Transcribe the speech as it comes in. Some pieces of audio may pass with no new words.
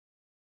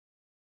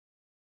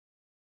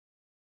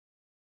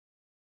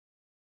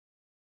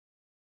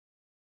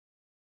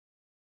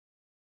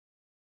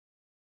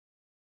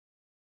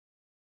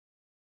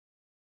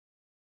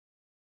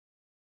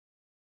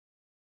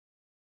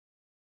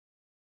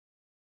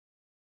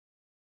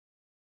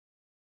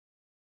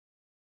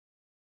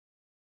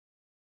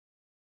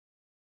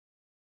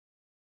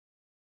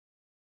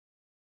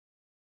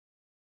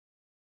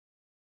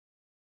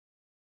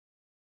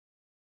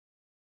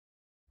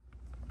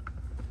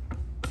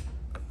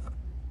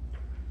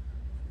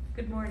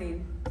Good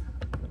morning.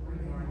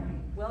 Good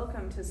morning.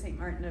 Welcome to St.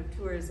 Martin of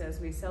Tours as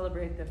we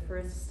celebrate the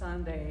first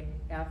Sunday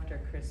after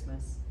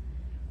Christmas.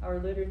 Our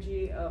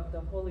liturgy of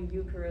the Holy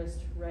Eucharist,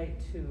 Rite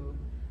 2,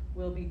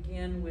 will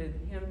begin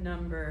with hymn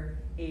number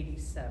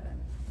 87.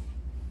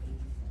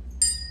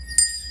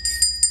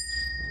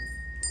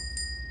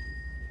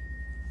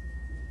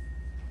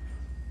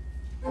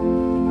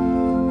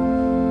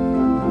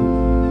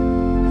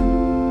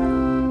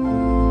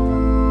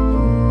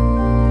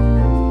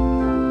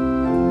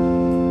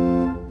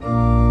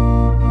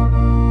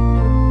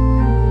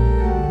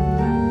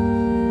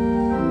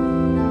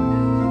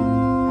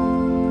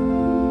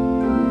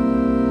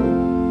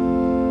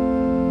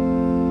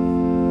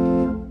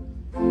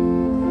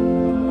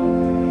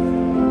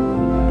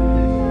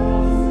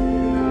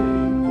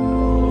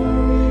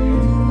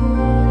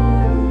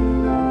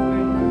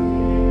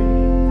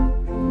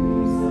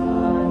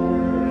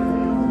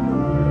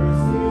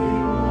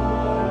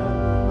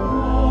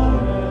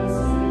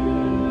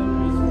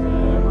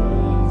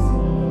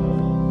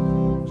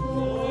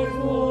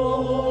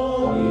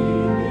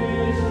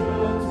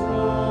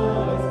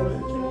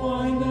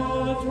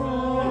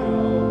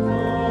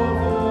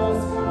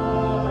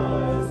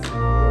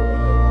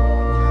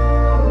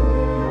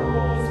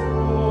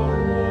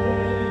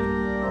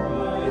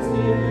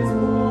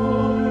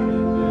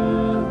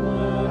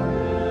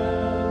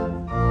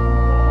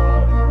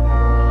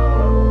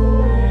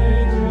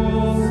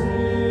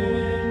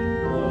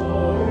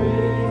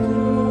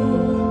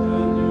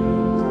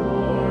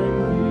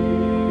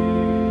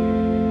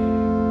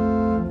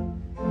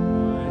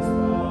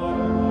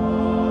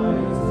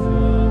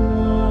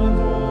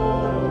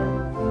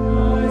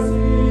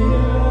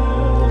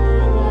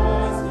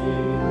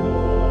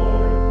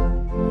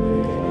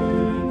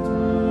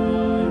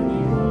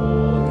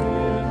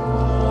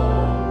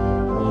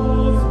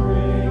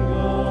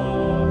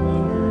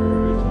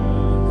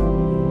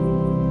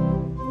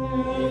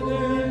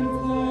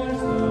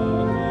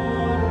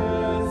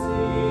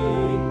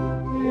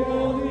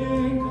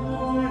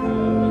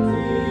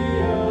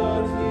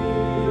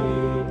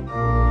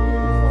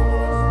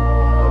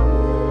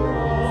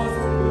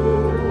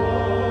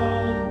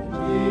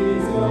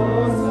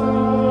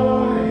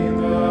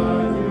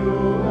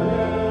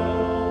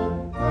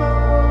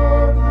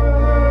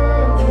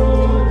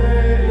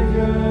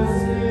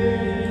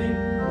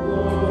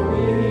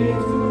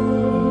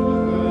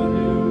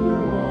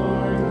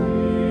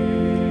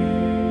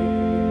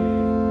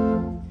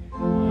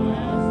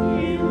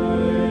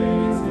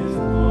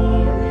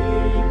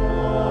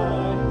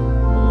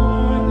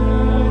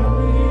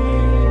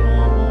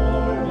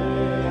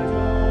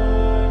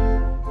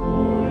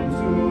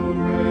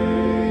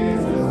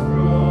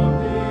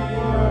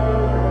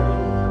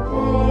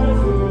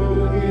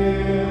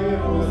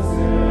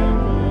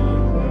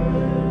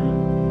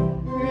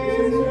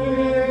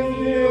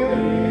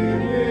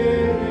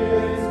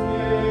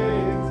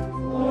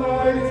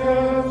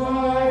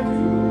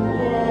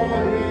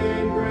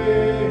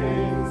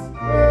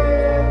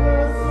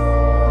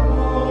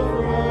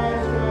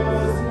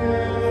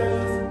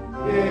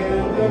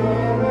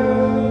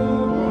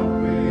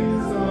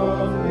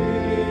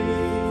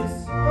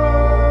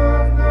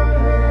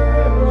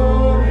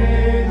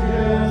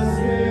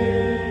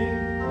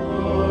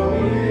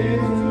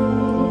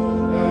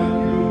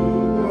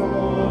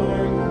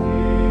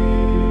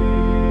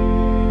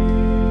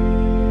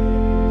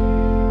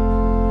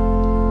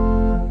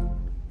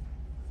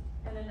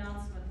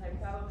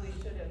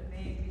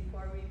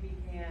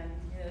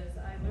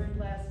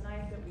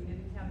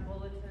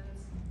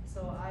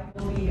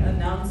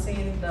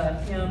 The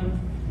hymn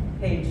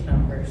page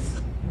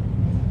numbers.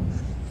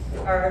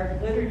 Our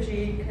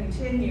liturgy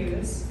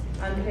continues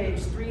on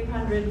page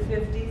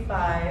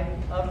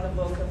 355 of the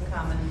Book of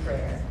Common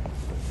Prayer.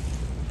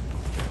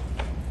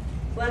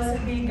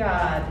 Blessed be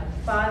God,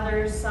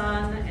 Father,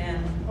 Son,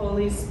 and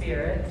Holy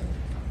Spirit.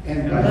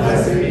 And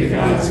blessed be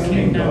God's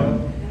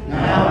kingdom,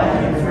 now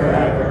and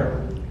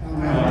forever.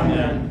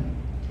 Amen.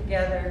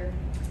 Together.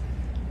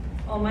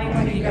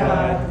 Almighty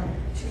God,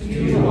 to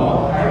you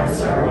all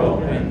hearts are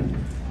open,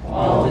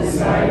 all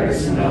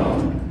desires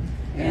known,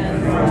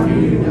 and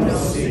from you no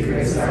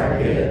secrets are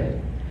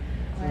hid.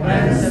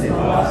 Cleanse the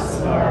thoughts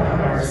of our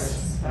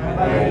hearts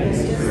by the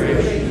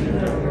inspiration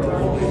of your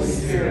Holy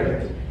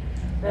Spirit,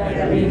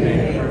 that we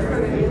may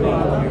perfectly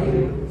love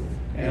you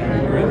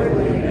and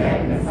worthily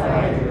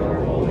magnify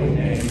your holy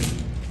name.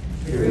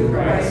 Through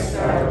Christ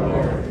our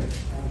Lord.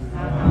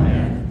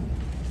 Amen.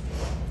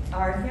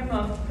 Our hymn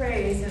of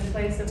praise in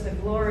place of the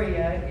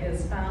Gloria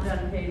is found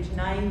on page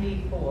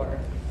 94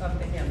 of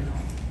the hymnal.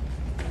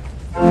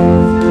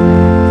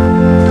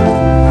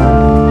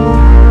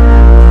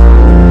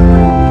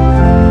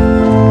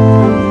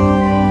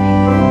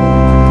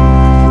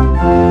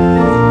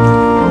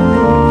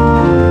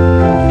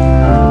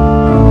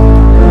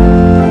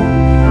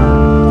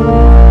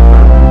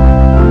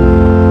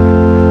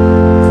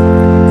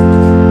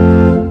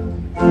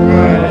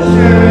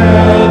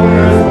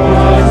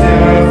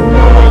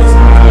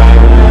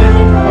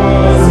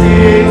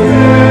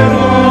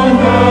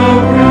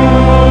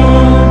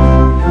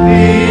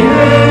 Be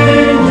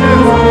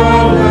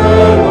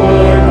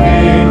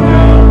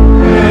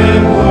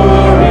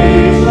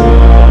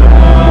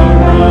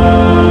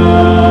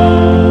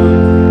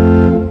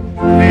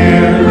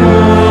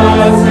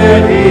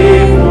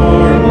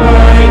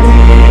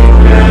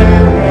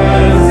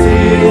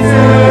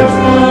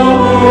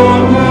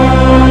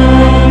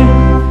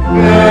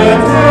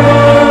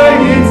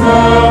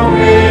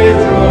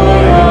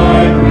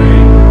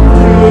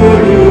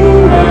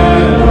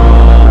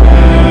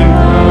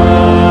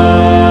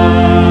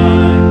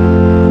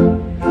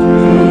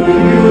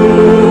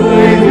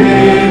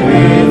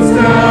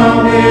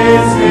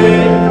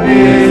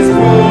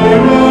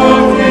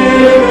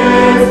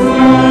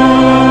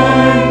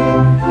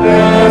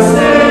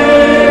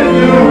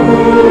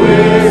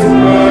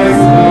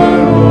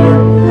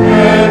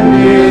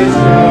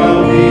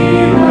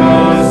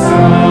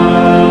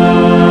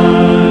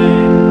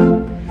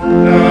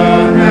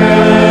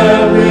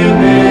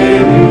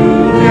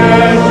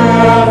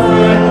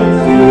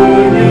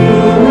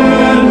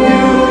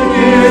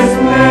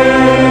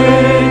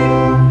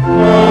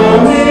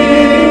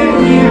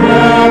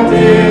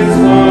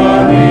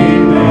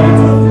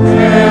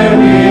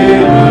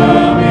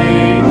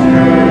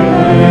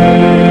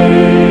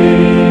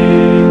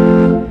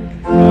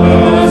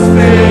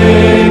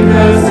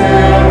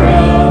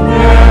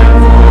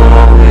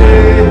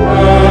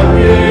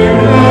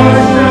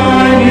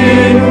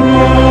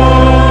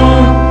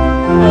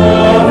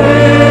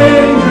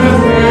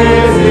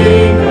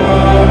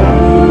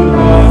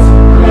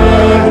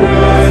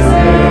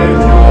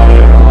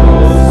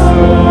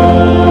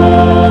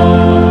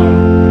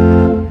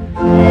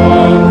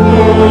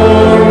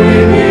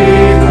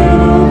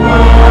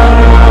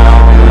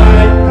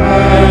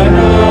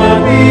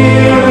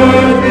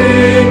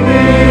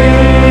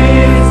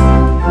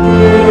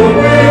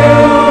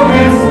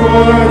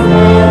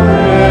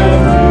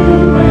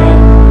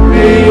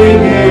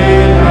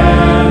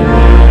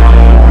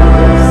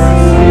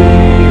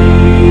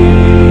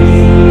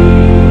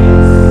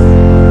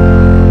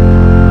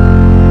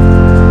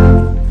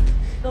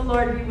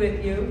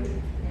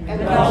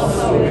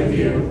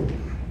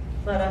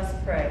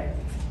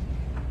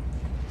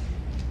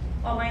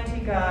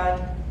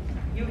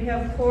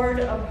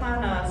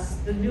upon us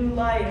the new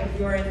light of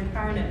your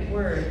incarnate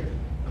word.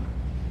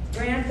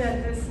 Grant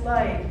that this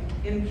light,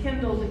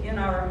 enkindled in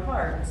our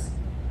hearts,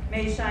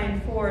 may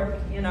shine forth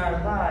in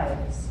our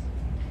lives.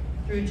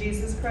 Through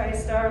Jesus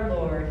Christ our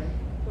Lord,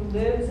 who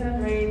lives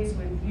and reigns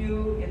with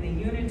you in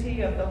the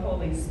unity of the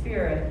Holy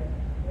Spirit,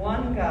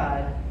 one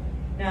God,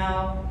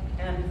 now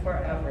and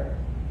forever.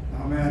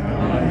 Amen.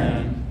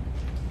 Amen.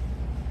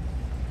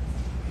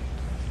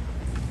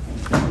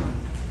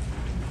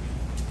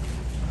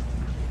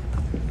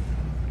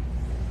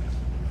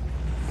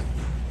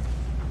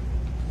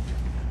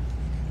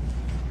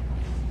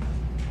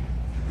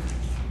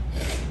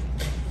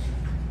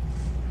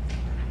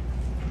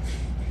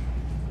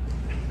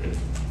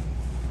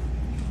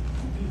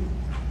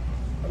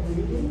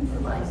 Reading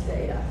from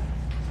Isaiah.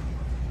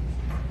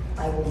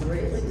 I will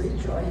greatly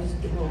rejoice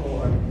in the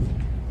Lord.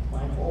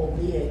 My whole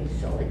being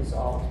shall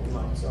exalt in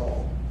my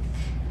soul.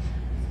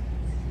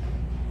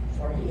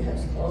 For he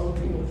has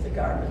clothed me with the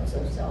garments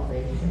of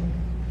salvation.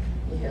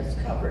 He has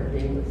covered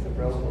me with the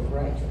robe of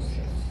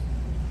righteousness.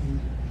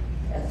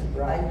 As the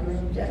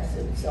bridegroom decks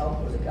himself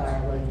with a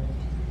garland,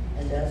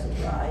 and as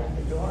a bride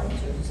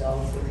adorns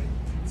herself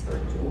with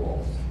her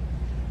jewels.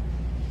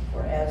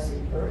 For as the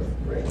earth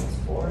brings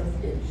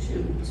forth its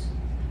shoots,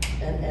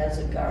 and as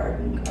a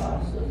garden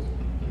causes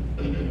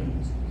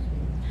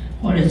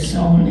what is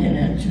sown in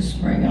it to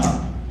spring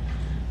up,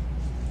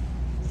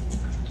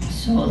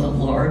 so the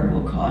Lord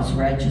will cause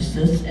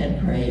righteousness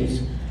and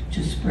praise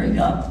to spring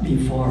up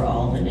before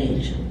all the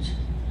nations.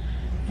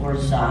 For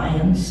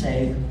Zion's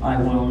sake I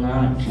will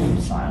not keep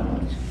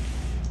silent,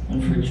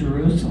 and for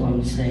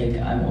Jerusalem's sake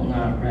I will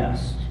not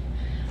rest,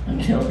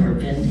 until her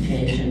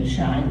vindication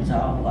shines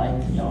out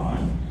like the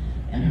dawn,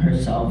 and her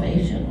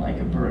salvation like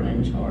a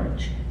burning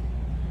torch.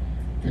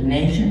 The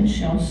nations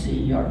shall see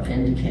your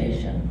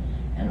vindication,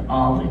 and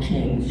all the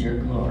kings your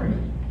glory.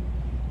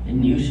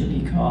 And you shall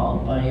be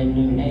called by a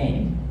new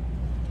name,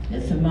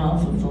 that the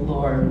mouth of the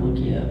Lord will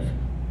give.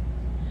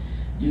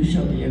 You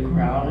shall be a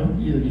crown of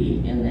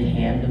beauty in the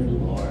hand of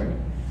the Lord,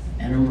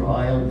 and a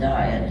royal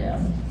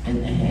diadem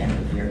in the hand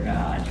of your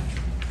God.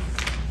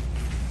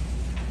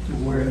 The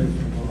word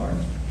of the Lord.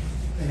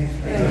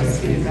 Thanks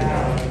be to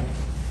God.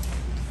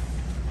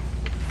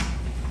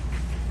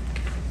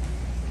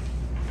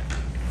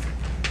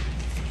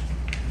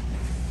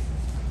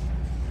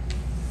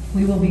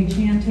 We will be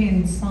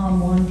chanting Psalm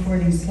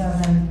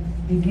 147,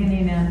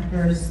 beginning at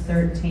verse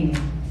 13.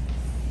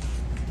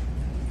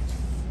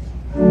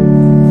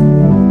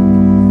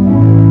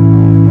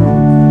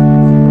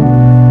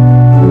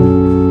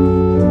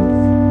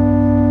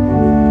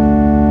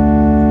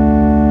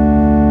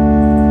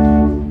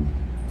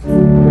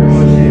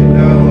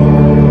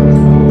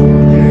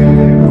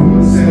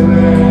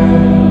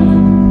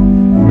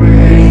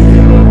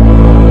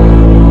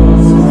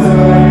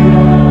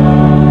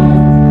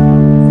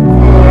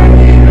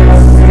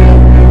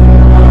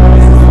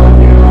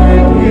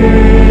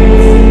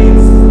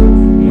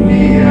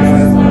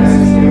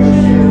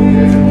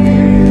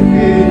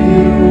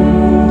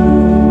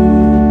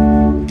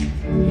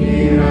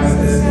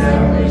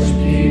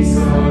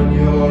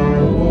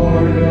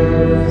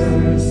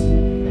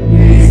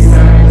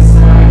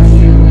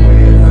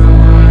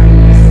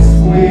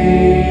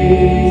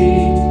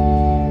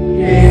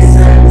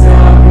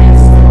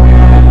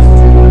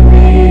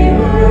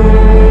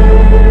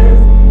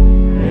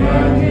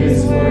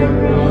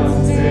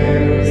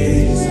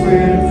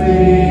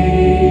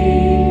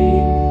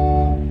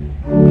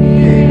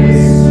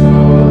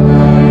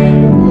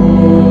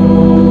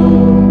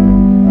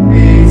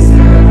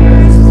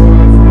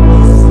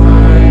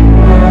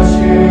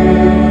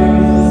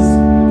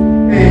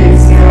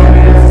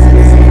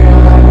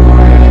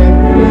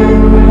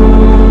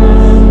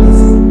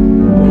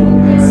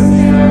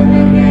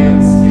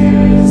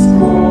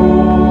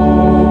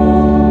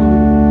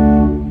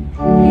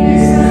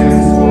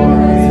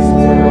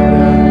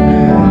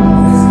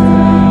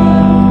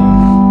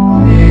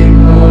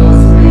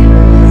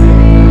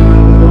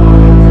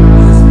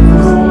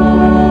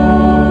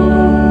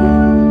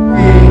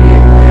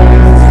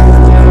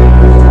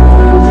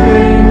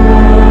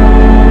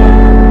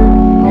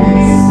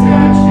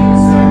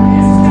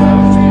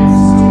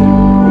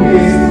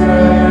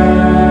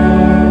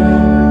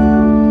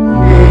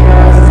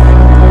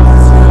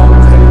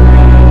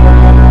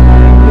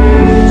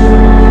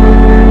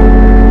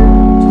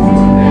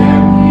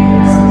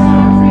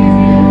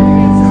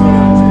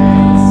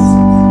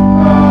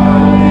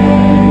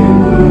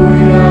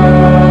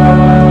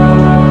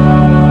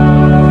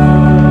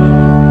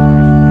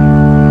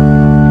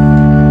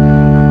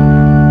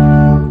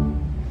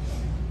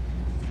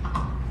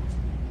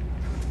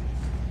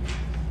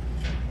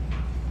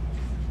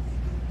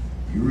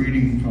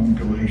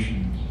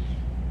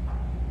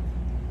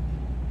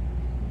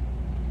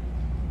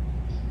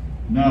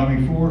 Now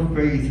before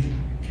faith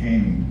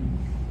came,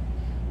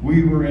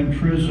 we were in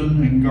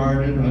prison and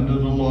guarded under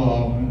the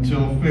law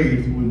until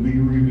faith would be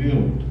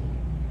revealed.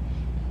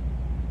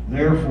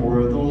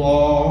 Therefore, the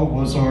law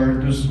was our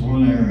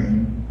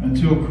disciplinarian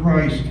until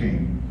Christ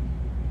came,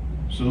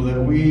 so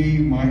that we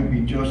might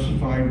be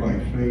justified by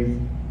faith.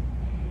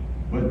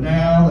 But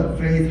now that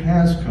faith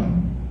has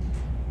come,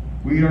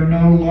 we are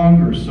no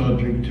longer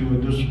subject to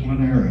a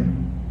disciplinarian.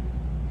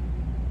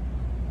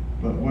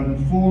 But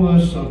when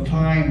fullness of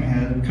time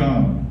had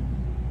come,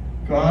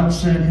 God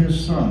sent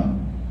his Son,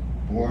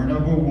 born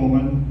of a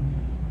woman,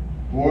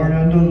 born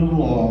under the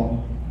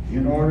law,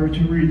 in order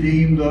to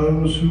redeem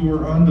those who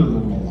were under the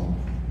law,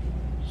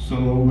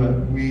 so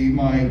that we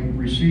might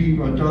receive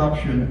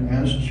adoption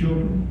as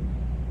children.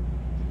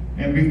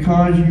 And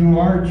because you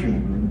are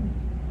children,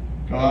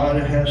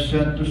 God has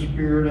sent the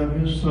Spirit of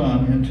his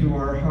Son into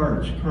our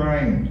hearts,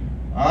 crying,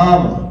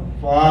 Abba,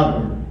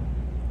 Father.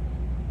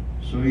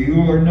 So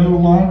you are no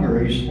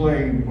longer a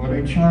slave, but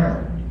a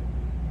child.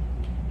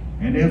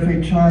 And if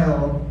a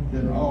child,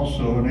 then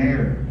also an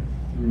heir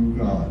through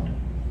God.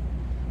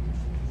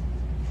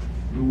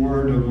 The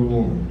word of the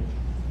Lord.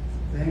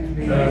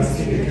 Thanks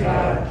be to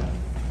God.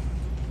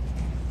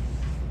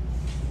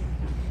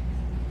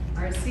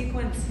 Our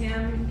sequence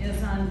hymn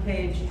is on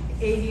page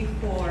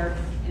 84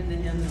 in the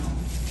hymnal.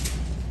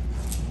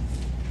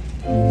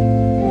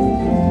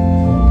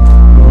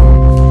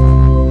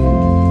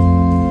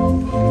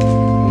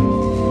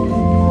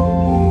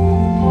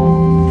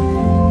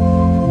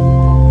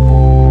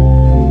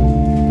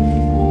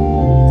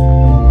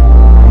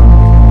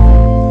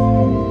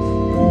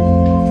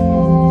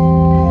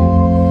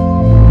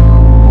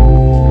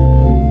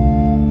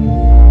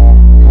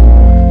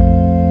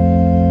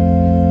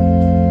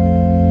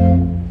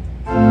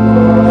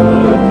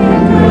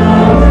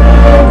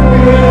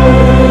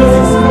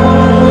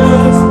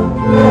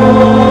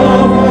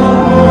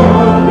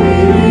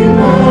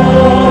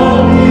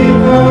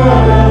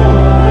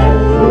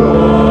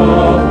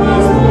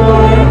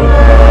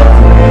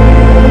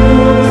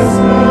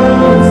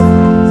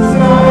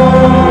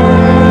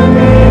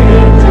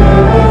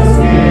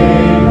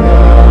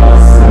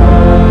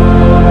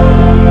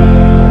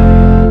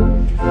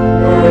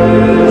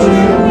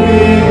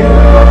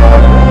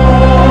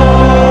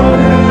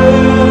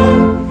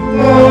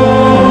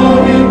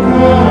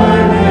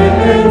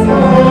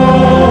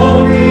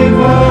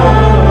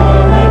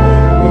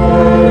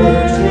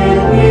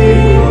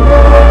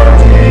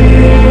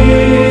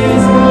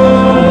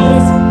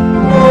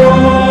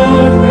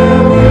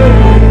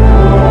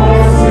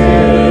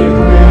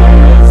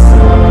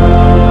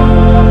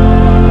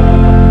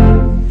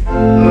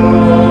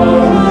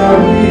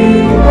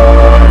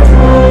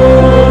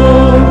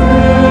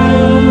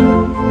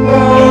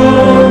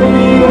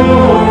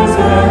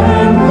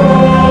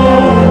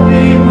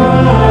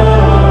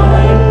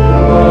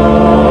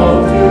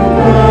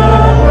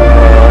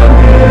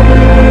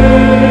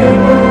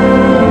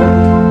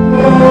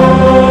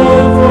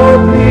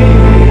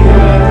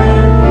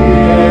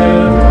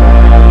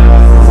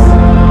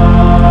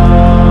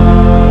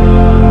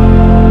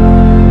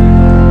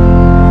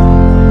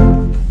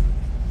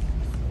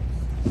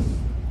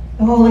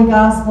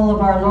 Gospel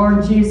of our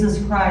Lord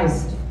Jesus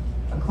Christ,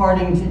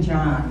 according to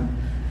John.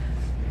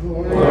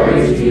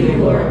 Glory to you,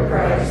 Lord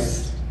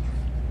Christ.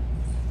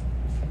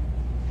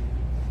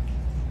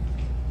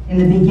 In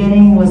the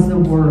beginning was the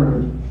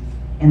Word,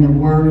 and the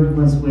Word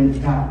was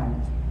with God,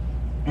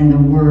 and the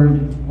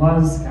Word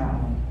was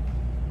God.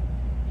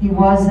 He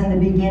was in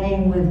the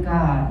beginning with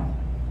God.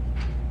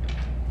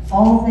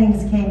 All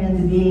things came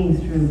into being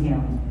through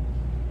him,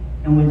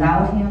 and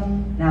without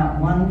him not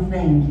one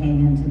thing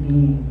came into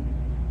being.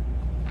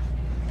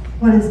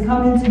 What has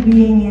come into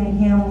being in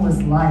him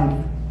was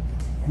life,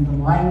 and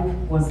the life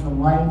was the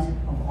light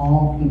of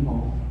all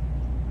people.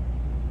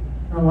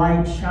 The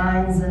light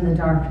shines in the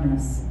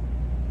darkness,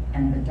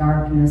 and the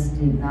darkness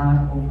did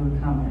not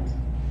overcome it.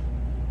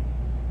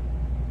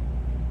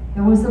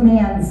 There was a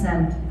man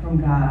sent from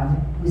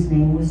God whose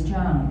name was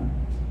John.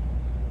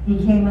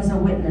 He came as a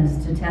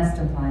witness to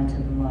testify to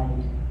the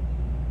light,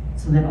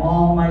 so that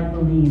all might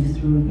believe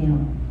through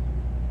him.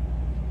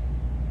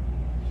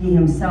 He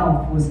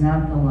himself was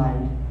not the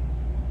light,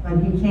 but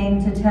he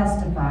came to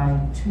testify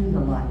to the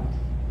light.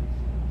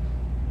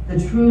 The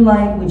true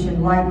light which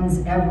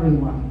enlightens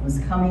everyone was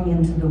coming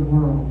into the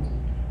world.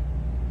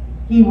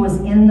 He was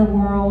in the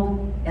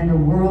world, and the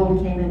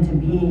world came into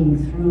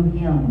being through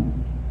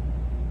him.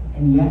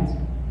 And yet,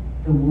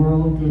 the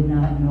world did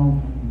not know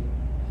him.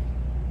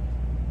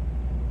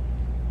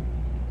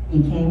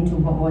 He came to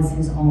what was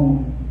his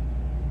own,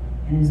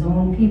 and his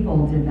own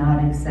people did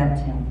not accept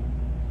him.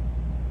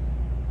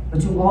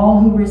 But to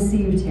all who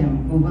received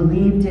him, who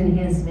believed in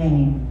his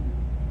name,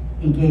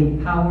 he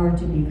gave power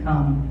to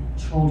become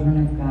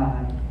children of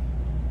God,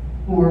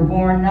 who were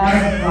born not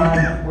of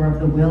blood or of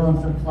the will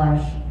of the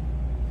flesh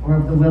or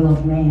of the will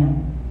of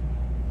man,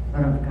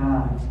 but of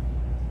God.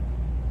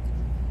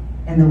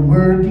 And the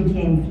Word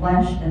became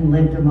flesh and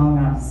lived among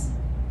us.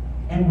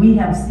 And we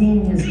have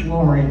seen his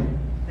glory,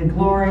 the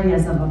glory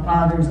as of a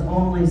Father's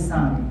only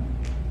Son,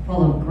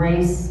 full of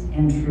grace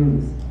and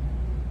truth.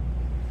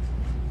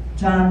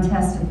 John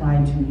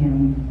testified to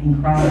him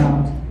and cried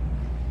out,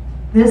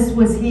 "This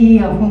was he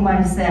of whom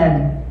I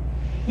said,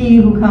 'He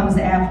who comes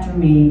after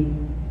me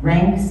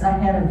ranks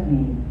ahead of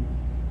me,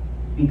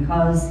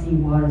 because he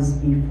was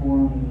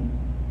before me.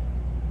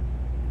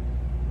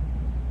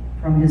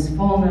 From his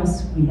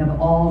fullness we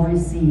have all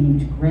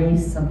received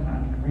grace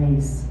upon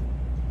grace.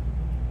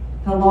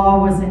 The law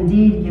was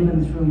indeed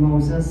given through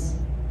Moses.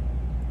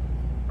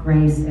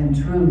 Grace and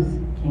truth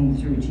came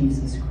through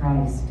Jesus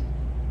Christ.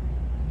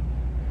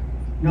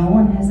 No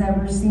one has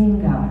ever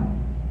seen God.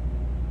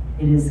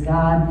 It is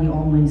God, the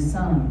only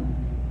Son,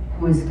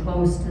 who is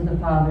close to the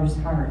Father's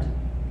heart,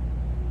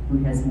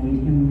 who has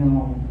made him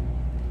known.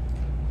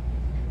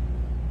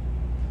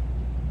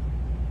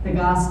 The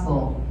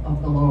Gospel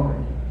of the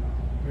Lord.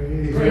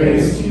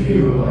 Praise to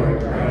you, Lord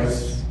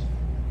Christ.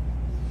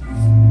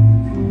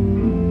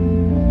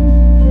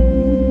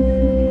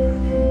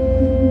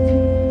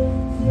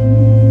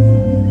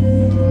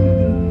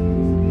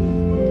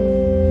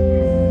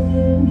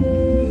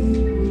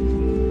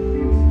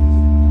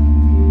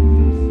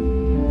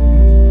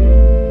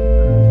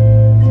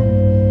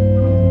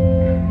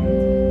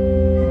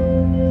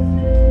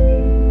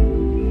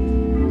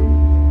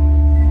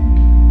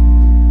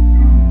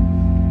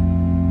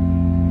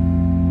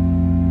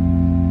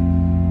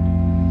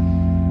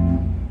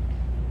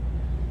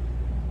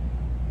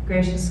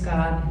 Gracious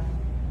God,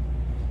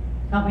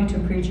 help me to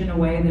preach in a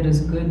way that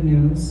is good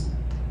news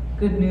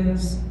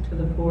to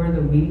the poor,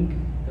 the weak,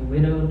 the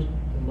widowed,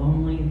 the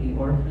lonely, the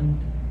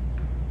orphaned,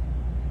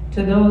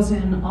 to those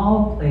in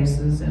all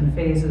places and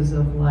phases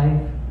of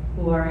life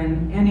who are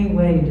in any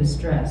way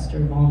distressed or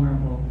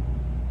vulnerable.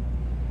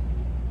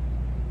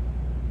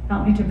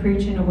 Help me to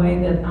preach in a way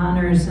that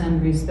honors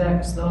and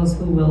respects those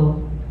who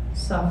will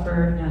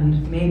suffer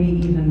and maybe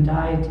even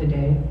die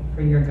today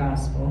for your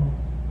gospel.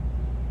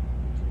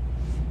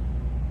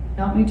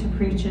 Help me to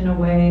preach in a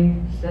way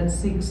that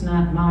seeks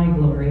not my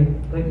glory,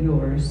 but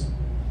yours.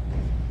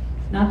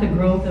 Not the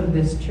growth of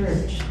this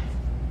church,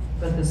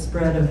 but the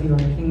spread of your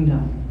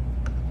kingdom.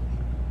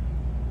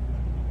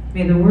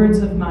 May the words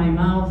of my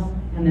mouth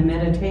and the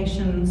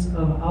meditations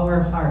of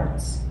our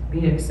hearts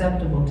be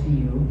acceptable to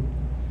you,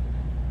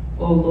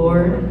 O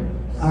Lord,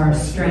 our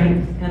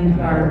strength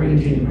and our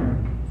Redeemer.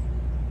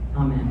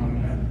 Amen.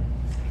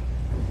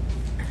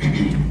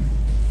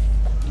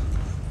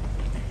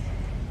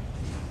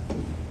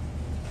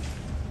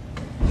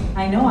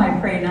 I know I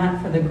pray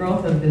not for the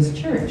growth of this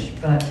church,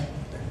 but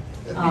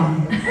You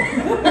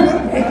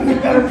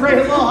better pray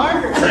a little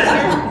harder.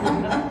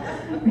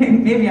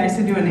 maybe I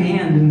should do an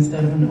and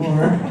instead of an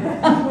or.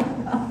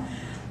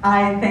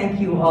 I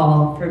thank you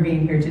all for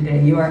being here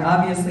today. You are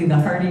obviously the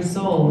hearty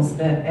souls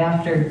that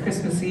after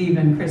Christmas Eve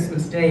and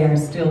Christmas Day are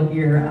still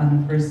here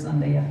on the first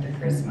Sunday after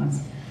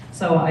Christmas.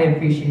 So I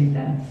appreciate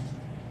that.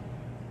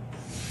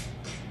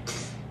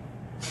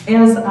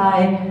 As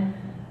I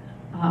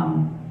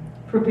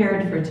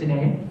prepared for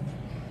today,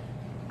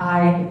 I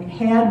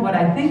had what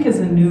I think is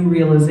a new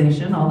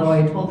realization, although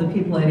I told the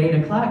people at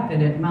 8 o'clock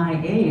that at my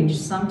age,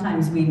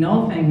 sometimes we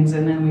know things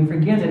and then we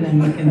forget it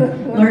and we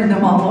can learn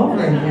them all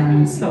over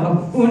again, so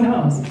who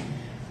knows.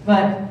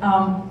 But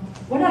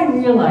what I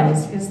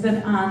realized is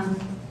that on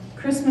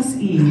Christmas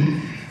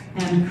Eve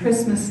and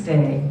Christmas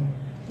Day,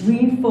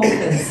 we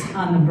focus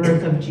on the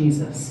birth of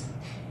Jesus,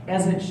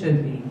 as it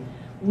should be.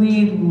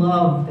 We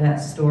love that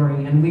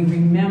story and we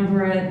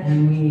remember it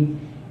and we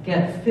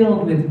get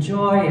filled with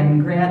joy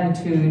and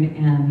gratitude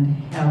and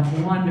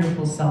have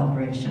wonderful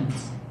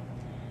celebrations.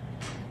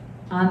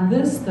 On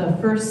this, the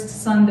first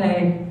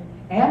Sunday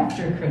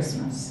after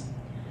Christmas,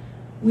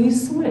 we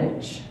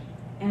switch,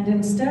 and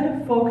instead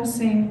of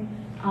focusing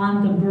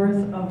on the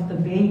birth of the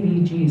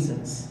baby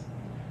Jesus,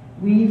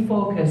 we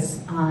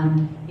focus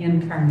on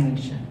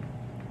incarnation,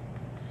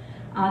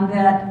 on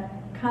that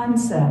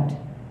concept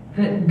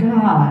that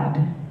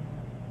God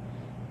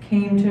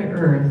came to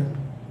earth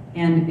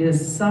and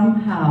is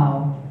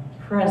somehow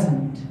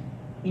present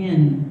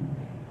in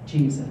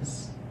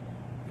Jesus.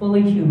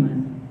 Fully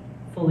human,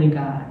 fully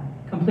God.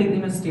 Completely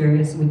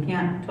mysterious. We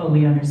can't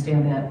totally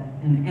understand that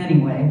in any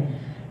way.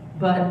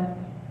 But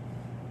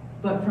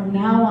from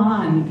now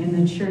on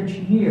in the church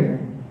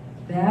year,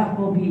 that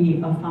will be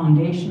a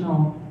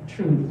foundational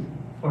truth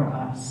for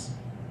us.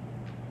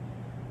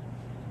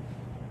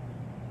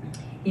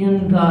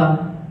 In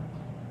the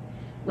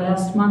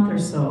last month or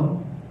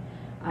so,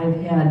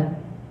 I've had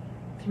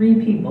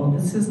 3 people,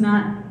 this is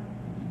not,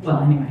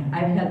 well anyway,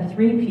 I've had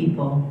 3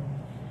 people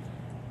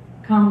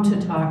come to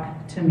talk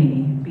to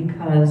me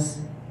because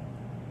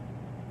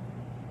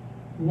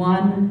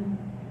one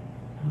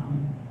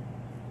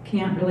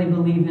can't really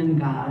believe in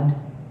God,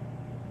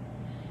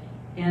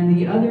 and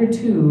the other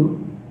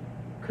 2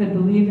 could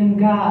believe in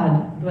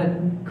God but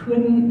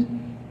couldn't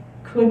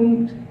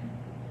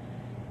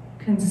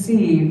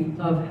conceive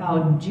of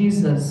how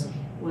Jesus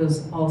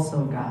was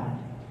also God.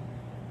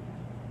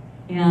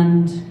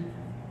 And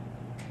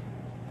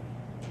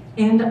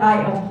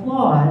I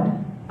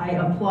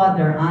applaud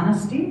their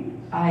honesty.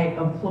 I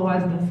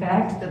applaud the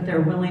fact that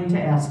they're willing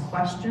to ask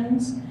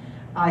questions.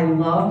 I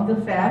love the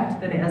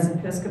fact that as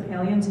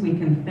Episcopalians we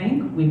can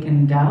think, we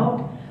can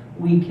doubt,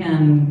 we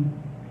can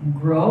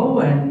grow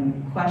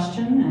and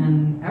question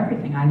and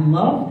everything. I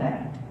love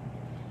that.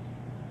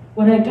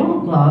 What I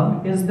don't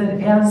love is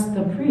that as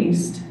the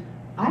priest,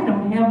 I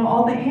don't have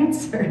all the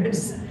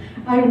answers.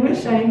 I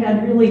wish I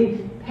had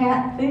really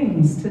pat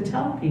things to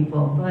tell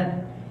people, but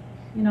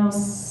you know,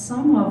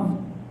 some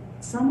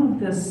of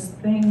this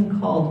thing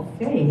called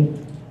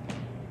faith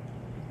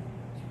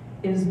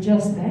is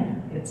just that.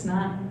 It's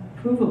not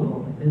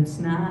provable. It's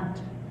not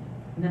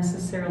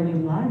necessarily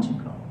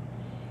logical.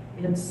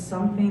 It's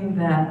something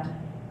that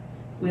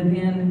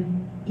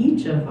within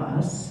each of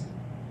us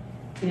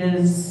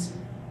is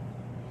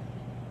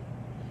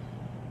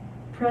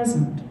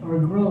present or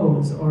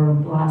grows or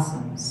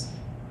blossoms.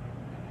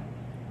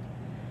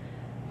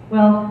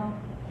 Well,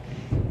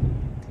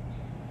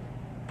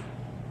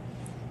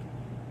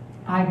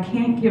 I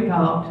can't give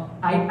out,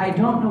 I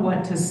don't know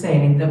what to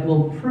say that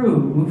will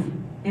prove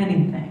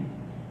anything.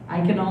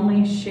 I can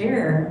only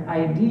share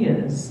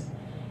ideas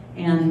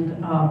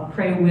and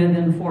pray with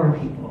and for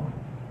people.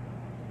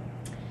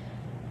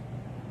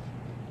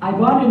 I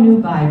bought a new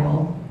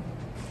Bible.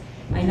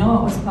 I know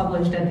it was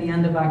published at the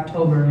end of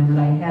October and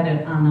that I had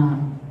it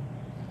on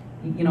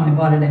I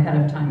bought it ahead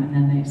of time and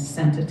then they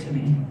sent it to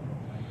me.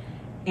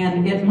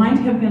 And it might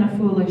have been a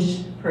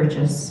foolish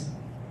purchase.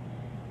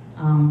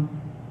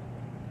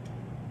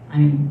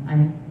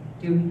 I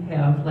do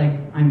have, like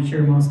I'm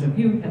sure most of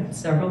you have,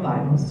 several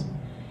Bibles.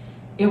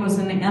 It was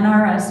an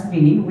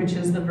NRSV, which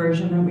is the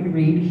version that we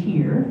read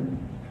here.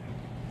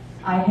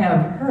 I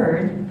have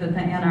heard that the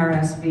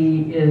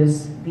NRSV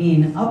is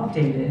being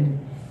updated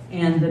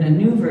and that a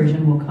new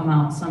version will come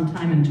out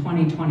sometime in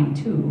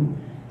 2022.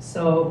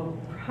 So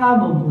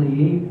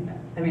probably,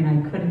 I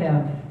could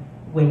have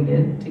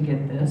waited to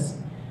get this,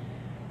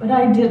 but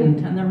I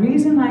didn't. And the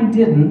reason I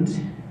didn't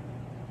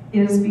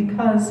is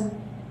because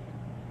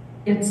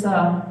it's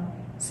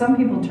some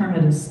people term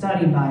it a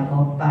study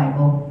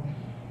Bible.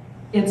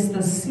 It's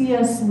the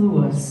C.S.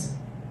 Lewis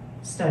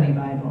study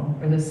Bible,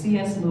 or the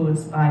C.S.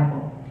 Lewis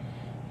Bible.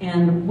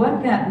 And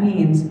what that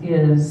means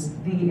is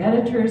the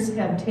editors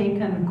have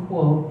taken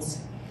quotes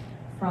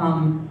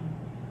from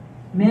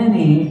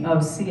many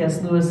of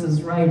C.S.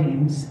 Lewis's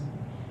writings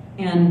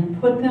and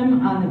put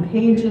them on the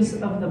pages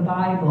of the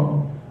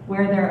Bible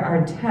where there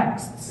are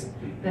texts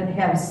that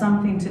have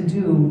something to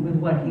do with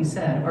what he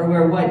said, or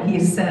where what he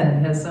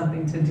said has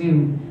something to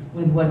do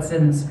with what's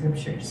in the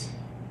scriptures.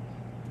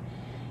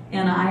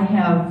 And I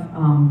have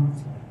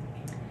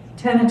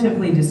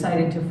tentatively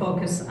decided to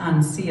focus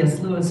on C.S.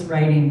 Lewis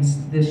writings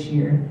this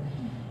year.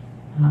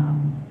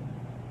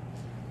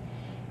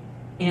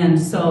 And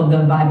so the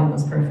Bible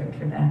was perfect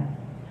for that.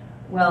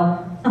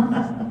 Well,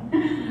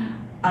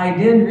 I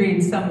did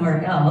read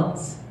somewhere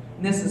else,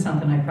 this is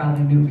something I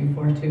probably knew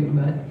before too,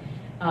 but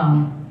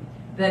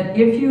that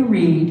if you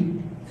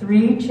read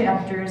 3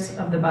 chapters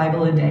of the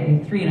Bible a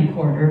day, 3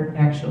 1/4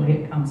 actually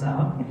it comes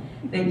out,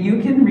 that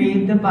you can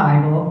read the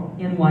Bible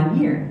in 1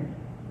 year.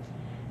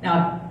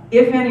 Now,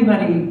 if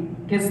anybody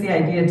gets the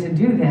idea to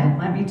do that,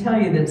 let me tell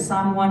you that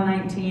Psalm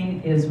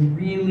 119 is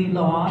really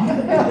long.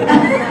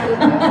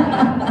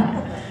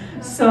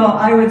 So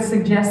I would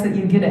suggest that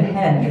you get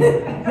ahead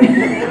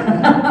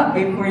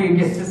before you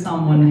get to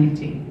Psalm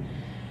 119.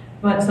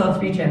 But so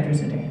 3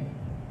 chapters a day.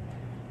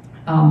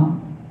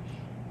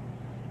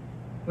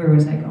 Where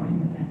was I going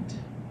with that?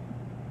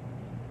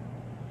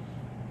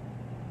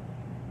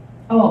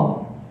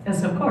 Oh,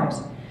 yes, of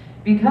course.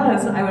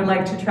 Because I would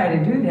like to try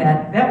to do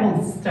that, that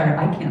will start,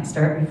 I can't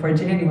start before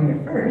January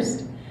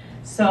 1st.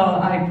 So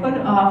I put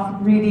off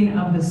reading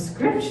of the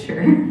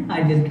scripture,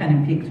 I did kind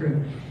of peek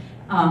through,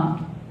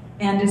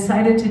 and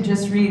decided to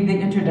just read the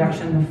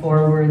introduction, the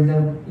foreword,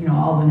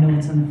 all the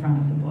notes in the front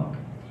of the book.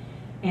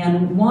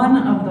 And one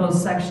of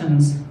those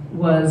sections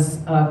was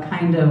a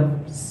kind of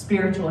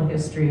spiritual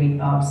history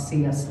of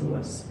C.S.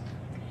 Lewis.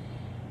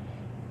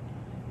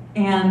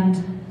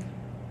 And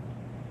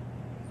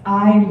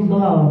I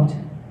loved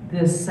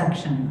this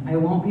section. I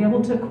won't be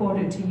able to quote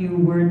it to you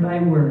word by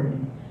word,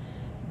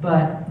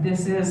 but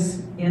this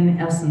is, in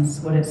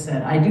essence, what it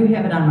said. I do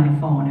have it on my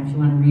phone if you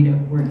want to read it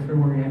word for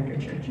word after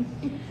church.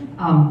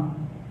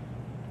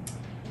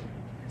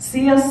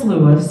 C.S.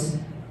 Lewis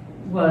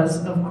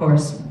was, of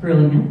course,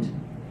 brilliant,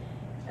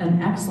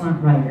 an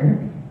excellent writer,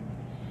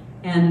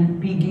 and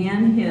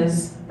began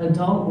his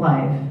adult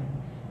life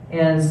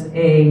as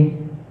a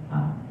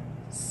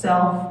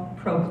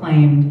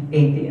self-proclaimed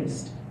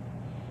atheist.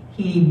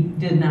 He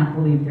did not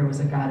believe there was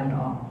a God at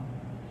all.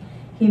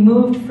 He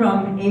moved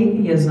from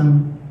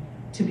atheism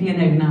to be an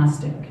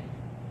agnostic.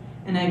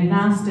 An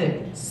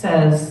agnostic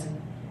says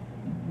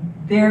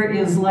there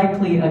is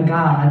likely a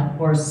God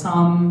or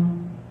some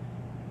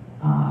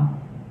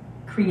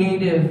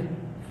creative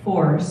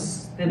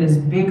force that is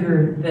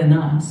bigger than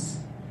us,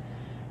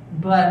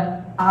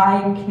 but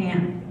I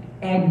can't.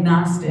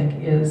 Agnostic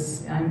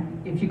is,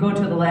 if you go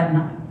to the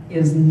Latin,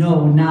 is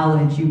no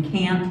knowledge. You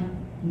can't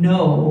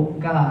know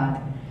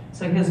God.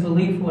 So his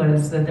belief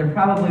was that there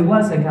probably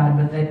was a God,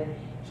 but that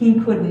he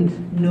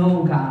couldn't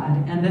know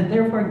God, and that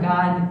therefore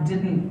God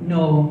didn't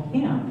know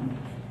him.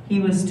 He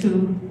was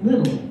too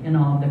little in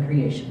all of the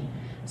creation.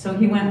 So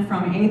he went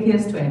from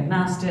atheist to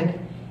agnostic.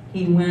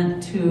 He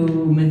went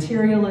to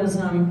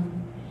materialism.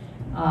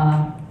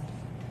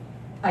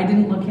 I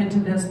didn't look into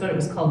this, but it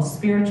was called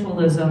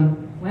spiritualism.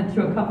 Went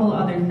through a couple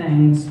other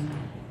things,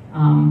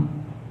 and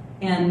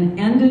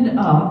ended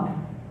up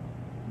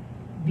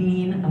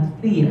being a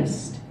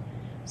theist.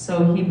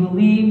 So he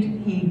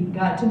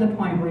got to the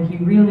point where he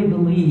really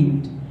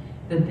believed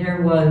that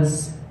there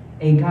was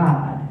a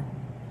God,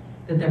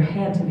 that there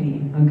had to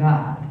be a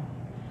God.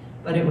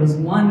 But it was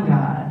one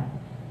God,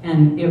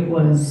 and it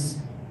was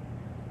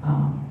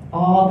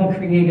all the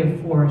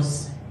creative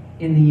force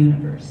in the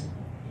universe.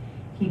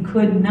 He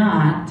could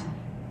not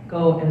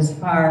go as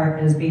far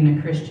as being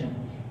a Christian.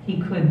 He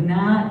could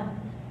not,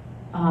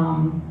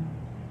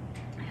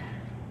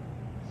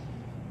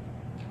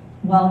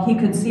 while he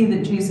could see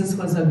that Jesus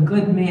was a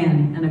good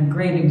man and a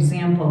great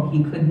example,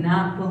 he could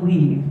not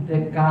believe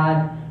that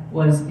God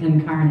was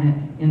incarnate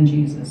in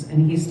Jesus.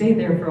 And he stayed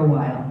there for a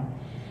while.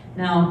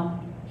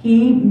 Now,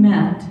 he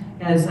met,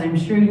 as I'm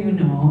sure you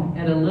know,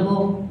 at a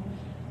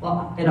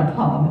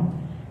pub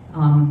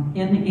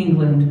in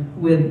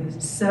England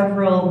with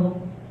several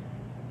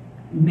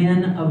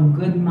men of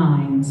good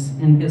minds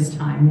in his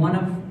time, one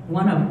of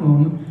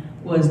whom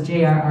was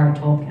J.R.R.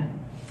 Tolkien.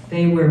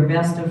 They were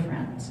best of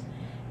friends.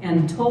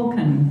 And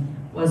Tolkien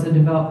was a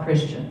devout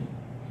Christian.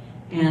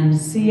 And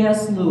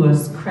C.S.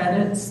 Lewis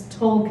credits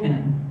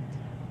Tolkien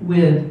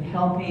with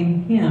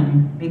helping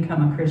him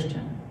become a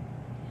Christian.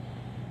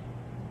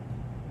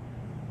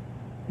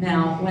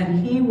 Now,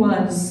 when he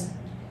was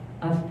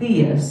a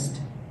theist,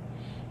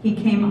 he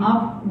came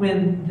up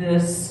with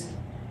this,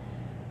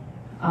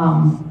 I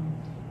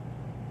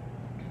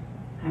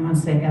want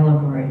to say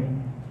allegory,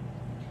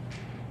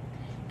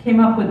 came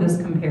up with this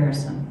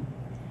comparison.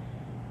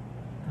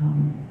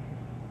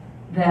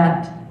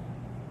 That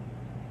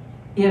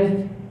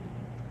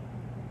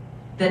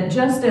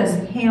just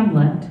as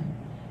Hamlet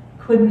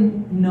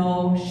couldn't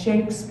know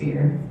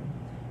Shakespeare,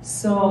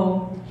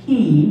 so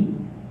he,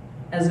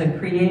 as a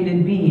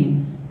created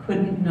being,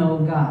 couldn't know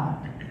God.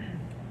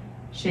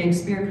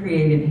 Shakespeare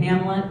created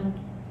Hamlet,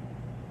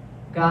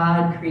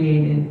 God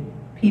created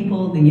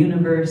people, the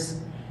universe,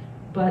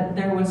 but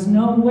there was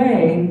no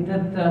way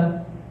that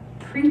the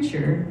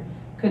preacher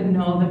could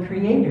know the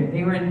Creator.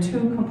 They were in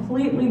two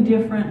completely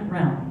different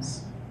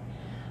realms.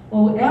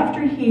 Well,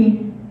 after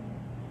he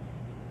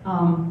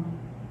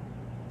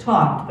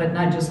talked, but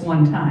not just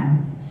one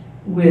time,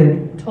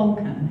 with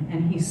Tolkien,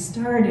 and he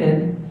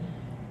started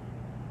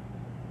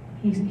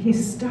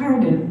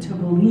to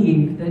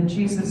believe that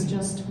Jesus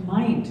just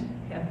might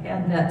have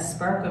had that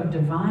spark of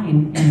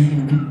divine in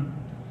him.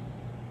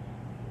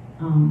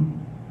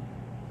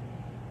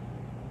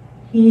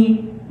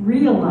 He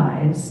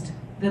realized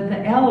that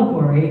the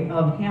allegory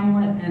of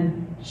Hamlet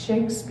and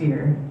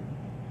Shakespeare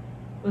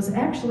was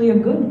actually a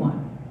good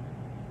one.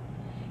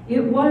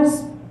 It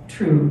was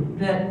true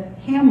that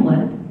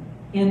Hamlet,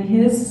 in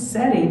his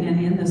setting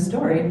and in the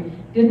story,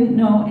 didn't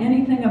know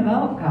anything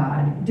about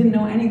God, didn't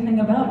know anything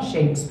about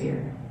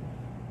Shakespeare.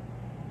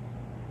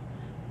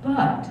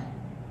 But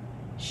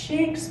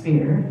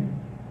Shakespeare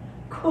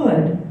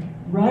could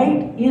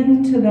write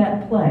into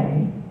that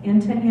play,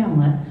 into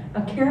Hamlet,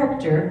 a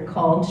character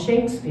called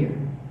Shakespeare,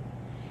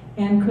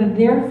 and could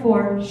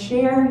therefore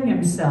share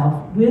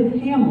himself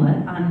with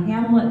Hamlet on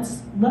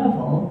Hamlet's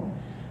level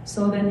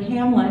so that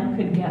Hamlet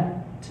could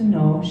get to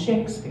know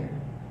Shakespeare.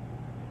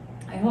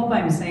 I hope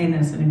I'm saying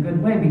this in a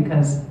good way,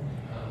 because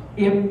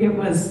it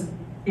was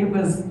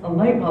a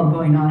light bulb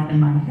going off in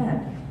my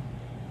head,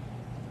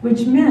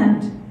 which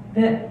meant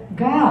that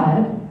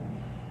God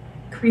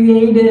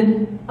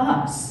created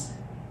us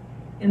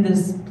in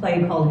this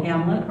play called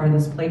Hamlet, or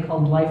this play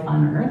called Life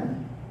on Earth.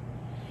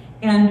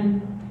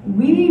 And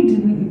we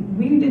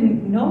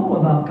didn't know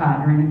about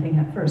God or anything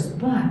at first,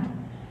 but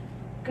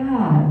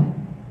God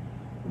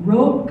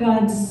wrote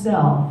God's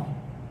self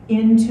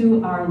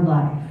into our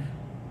life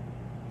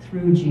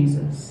through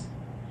Jesus.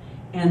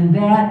 And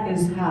that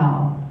is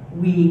how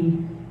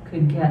we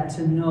could get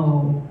to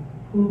know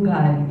who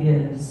God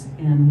is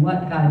and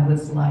what God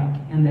was like,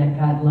 and that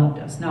God loved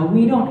us. Now,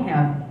 we don't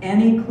have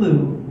any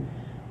clue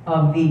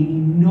of the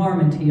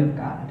enormity of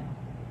God.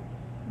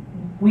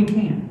 We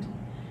can't.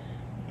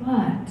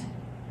 But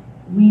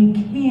we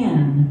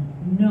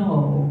can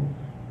know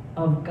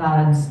of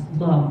God's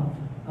love,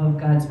 of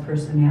God's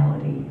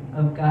personality,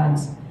 of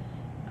God's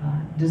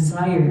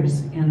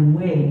desires and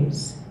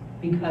ways,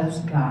 because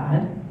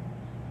God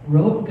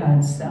wrote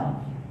God's self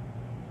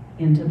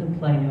into the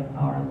play of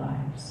our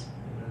lives.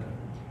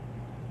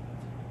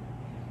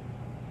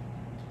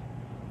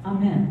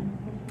 Amen.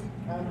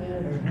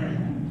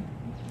 Amen.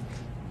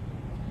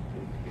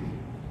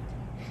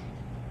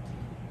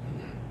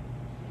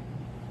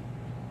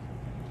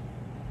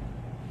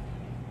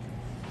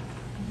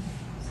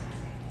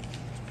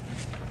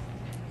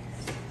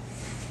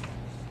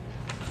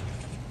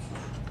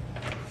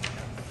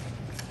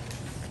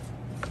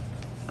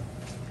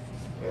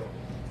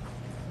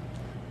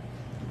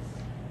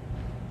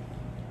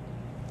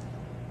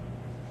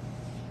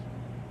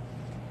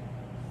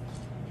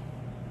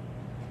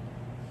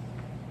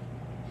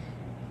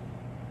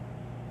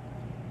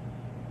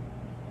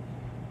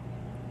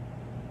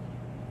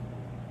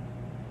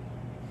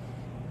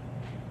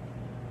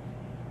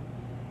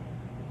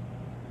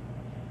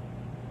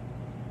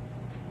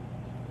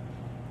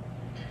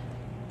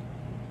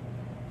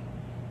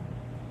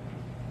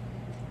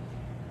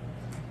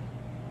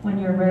 When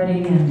you're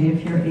ready and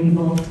if you're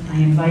able, I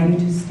invite you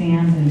to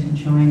stand and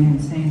to join in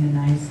saying the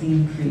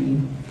Nicene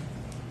Creed,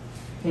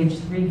 page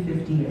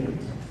 358.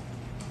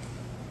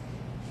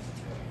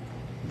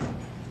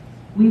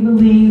 We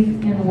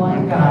believe in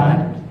one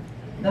God,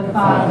 the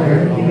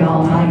Father, the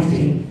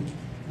Almighty,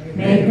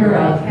 maker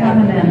of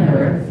heaven and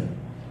earth,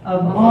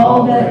 of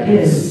all that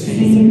is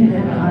seen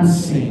and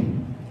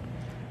unseen.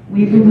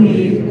 We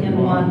believe in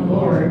one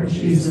Lord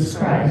Jesus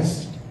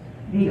Christ,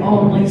 the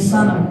only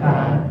Son of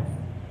God,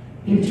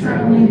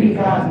 eternally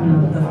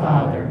begotten of the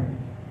Father,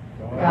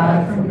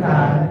 God from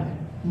God,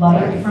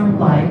 light from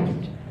light,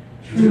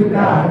 true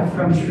God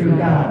from true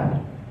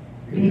God,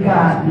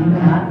 begotten,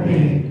 not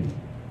made,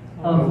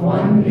 of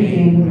one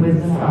being with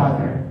the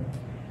Father.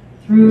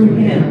 Through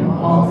him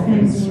all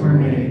things were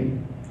made.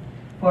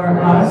 For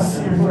us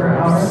and for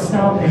our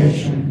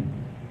salvation,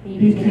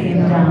 he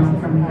came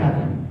down from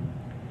heaven.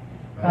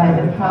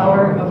 By the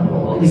power of the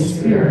Holy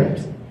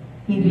Spirit,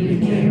 he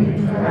became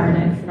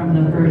incarnate from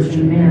the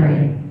Virgin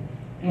Mary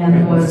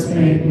and was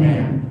made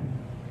man.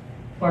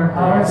 For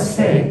our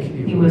sake,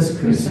 he was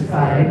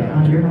crucified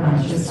under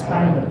Pontius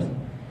Pilate.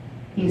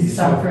 He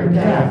suffered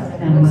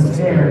death and was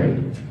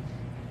buried.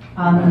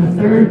 On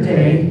the third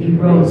day, he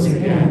rose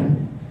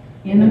again,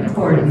 in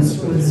accordance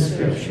with the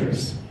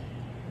Scriptures.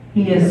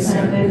 He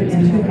ascended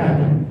into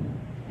heaven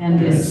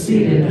and is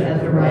seated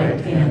at the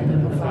right hand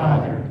of the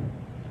Father.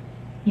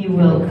 He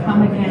will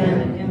come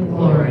again in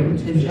glory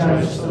to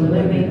judge the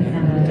living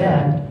and the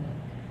dead,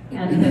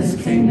 and his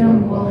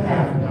kingdom will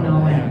have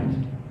no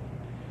end.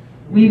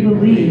 We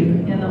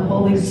believe in the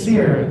Holy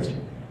Spirit,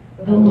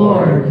 the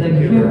Lord, the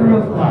giver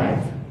of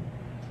life,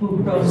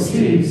 who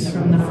proceeds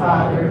from the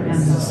Father and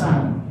the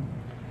Son.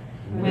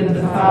 With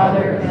the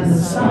Father and the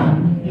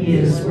Son, he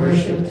is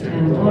worshipped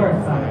and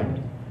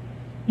glorified.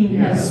 He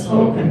has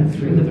spoken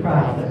through the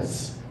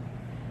prophets.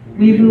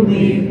 We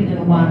believe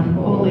in one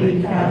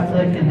holy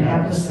Catholic and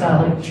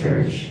Apostolic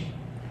Church.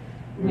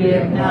 We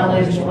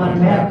acknowledge one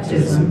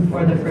baptism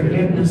for the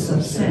forgiveness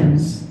of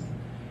sins.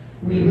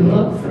 We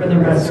look for the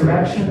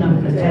resurrection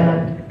of the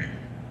dead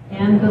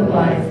and the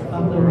life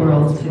of the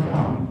world to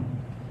come.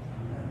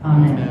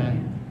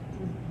 Amen.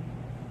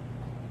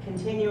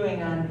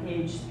 Continuing on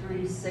page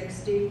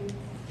 360,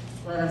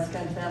 let us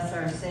confess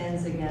our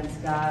sins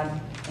against God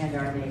and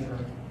our neighbor.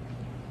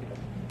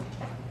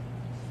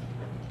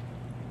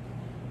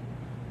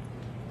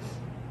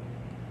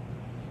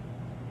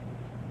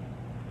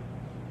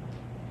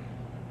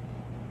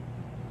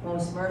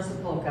 Most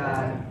merciful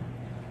God,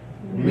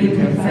 We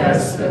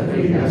confess that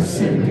we have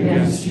sinned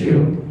against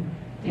you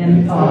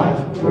in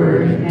thought,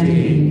 word, and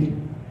deed,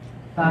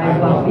 by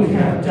what we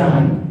have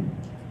done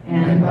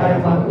and by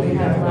what we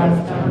have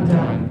left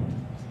undone.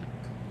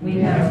 We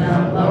have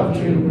not loved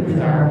you with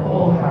our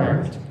whole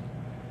heart.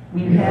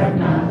 We have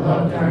not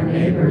loved our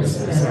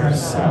neighbors as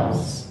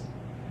ourselves.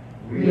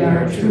 We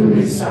are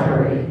truly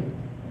sorry,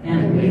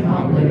 and we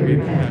humbly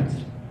repent.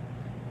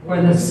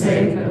 For the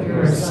sake of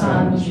your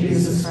Son,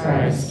 Jesus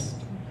Christ,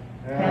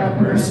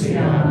 have mercy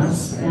on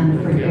us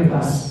and forgive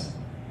us,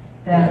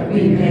 that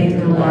we may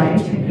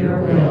delight in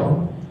your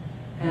will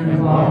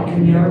and walk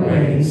in your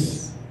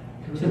ways,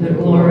 to the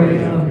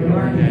glory of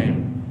your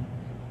name.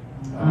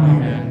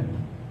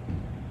 Amen.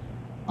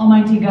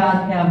 Almighty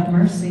God, have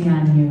mercy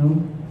on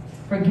you,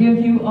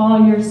 forgive you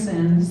all your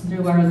sins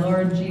through our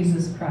Lord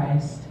Jesus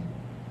Christ,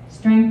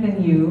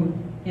 strengthen you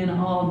in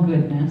all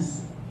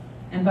goodness,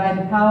 and by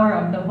the power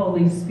of the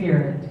Holy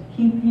Spirit,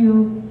 keep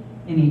you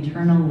in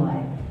eternal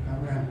life.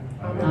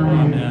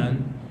 Amen.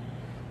 Amen.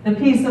 The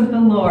peace of the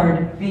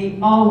Lord be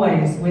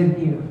always with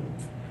you.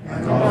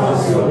 And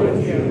also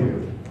with you.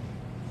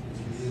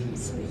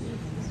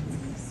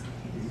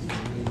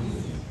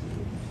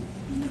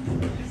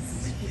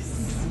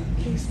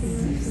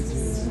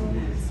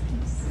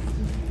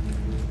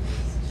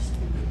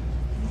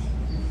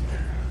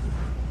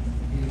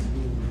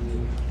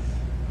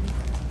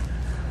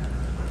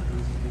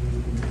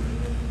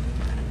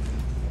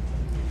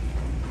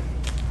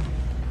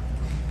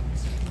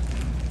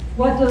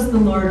 What does the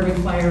Lord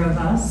require of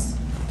us?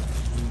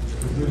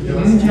 To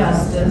do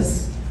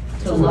justice,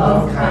 to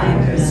love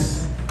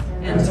kindness,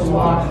 and to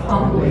walk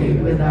humbly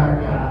with our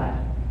God.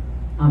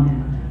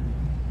 Amen.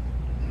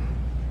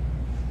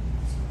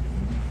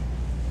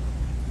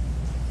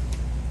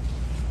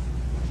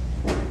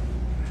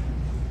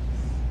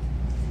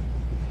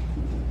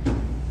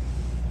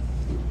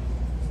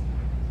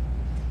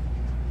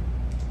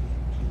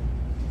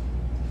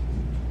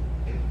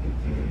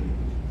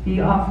 The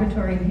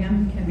offertory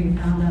hymn can be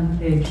found on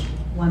page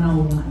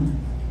 101.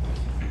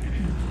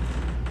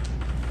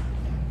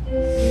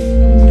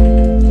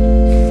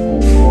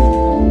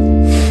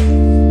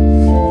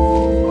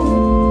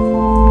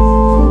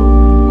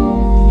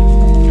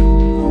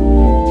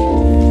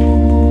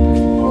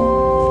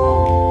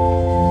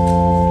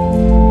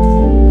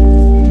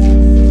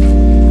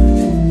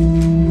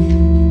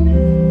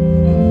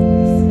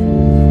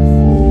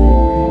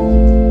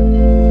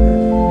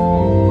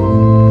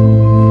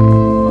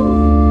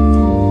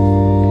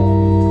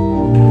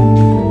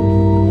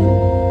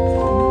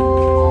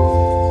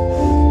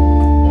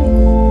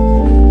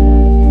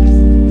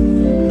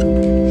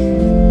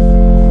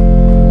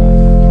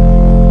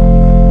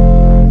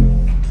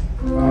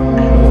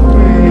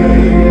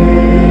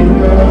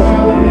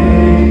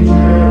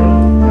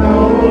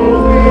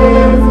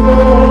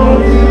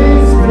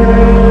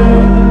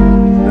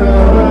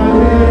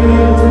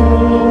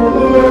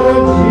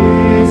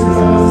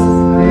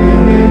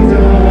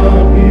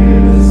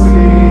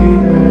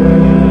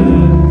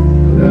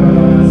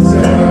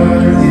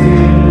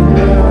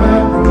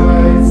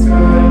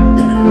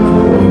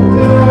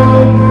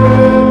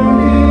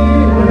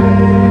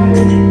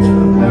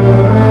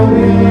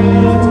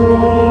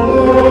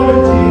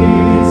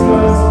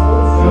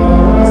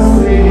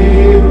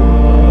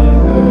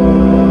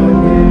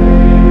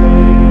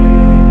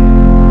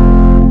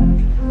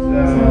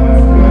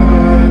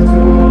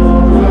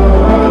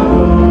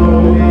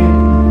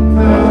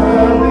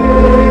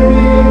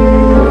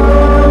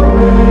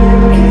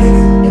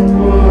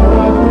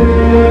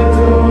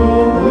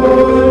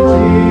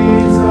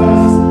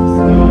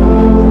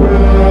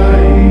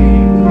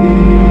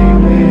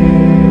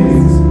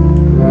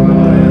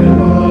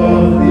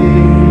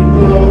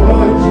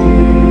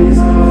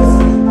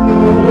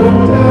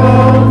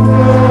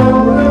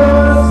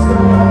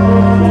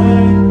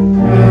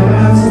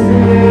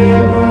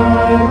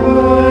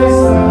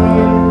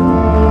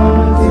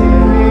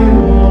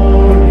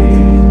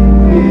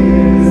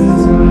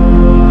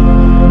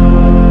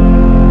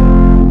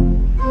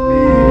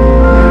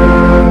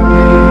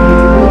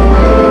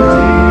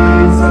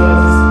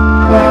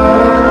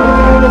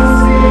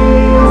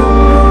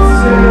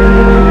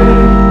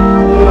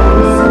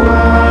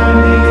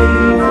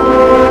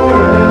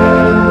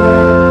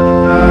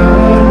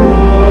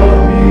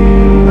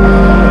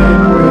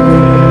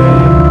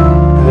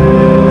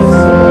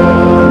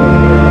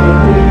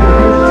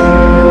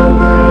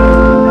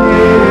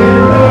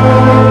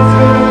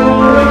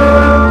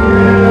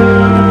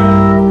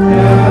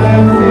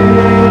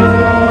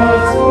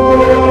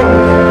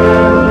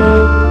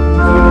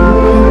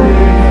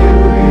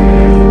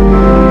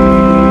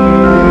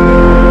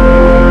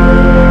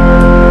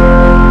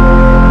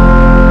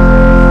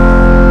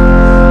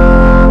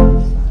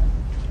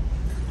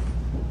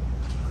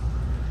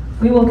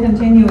 We will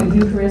continue with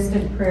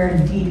Eucharistic Prayer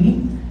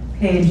D,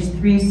 page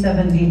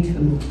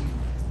 372.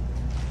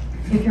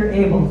 If you're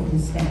able,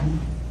 please stand.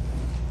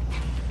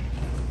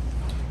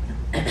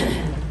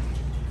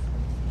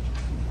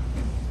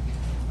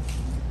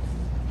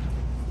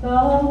 The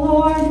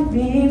Lord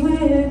be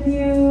with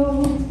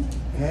you.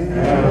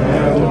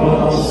 And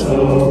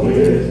also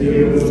with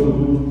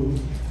you.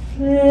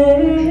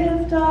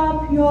 Lift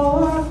up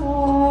your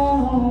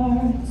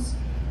hearts.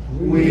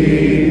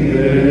 We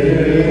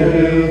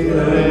lift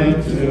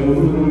them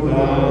to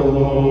the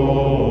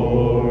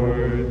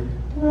Lord.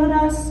 Let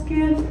us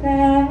give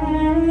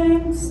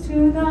thanks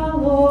to the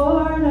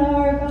Lord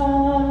our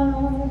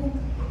God.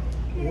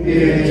 It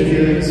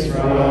is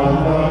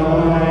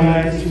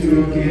right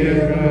to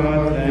give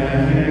God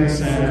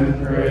thanks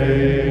and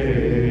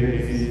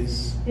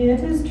praise.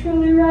 It is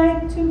truly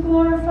right to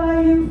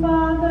glorify you,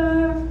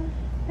 Father,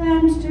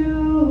 and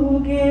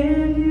to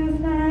give you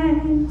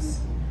thanks.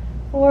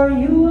 For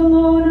you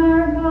alone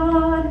are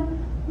God,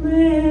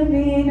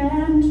 living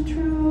and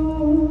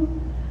true,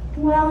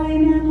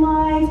 dwelling in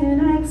light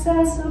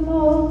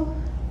inaccessible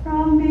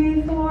from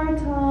before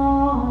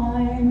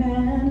time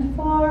and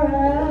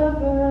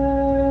forever.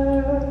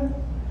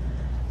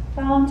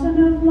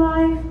 Fountain of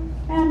life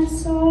and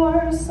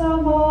source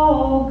of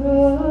all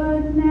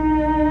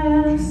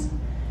goodness,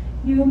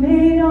 you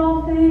made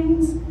all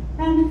things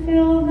and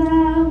filled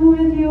them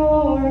with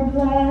your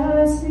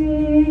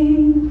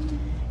blessing.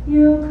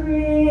 You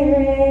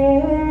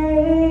created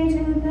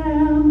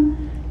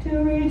them to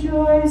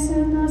rejoice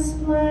in the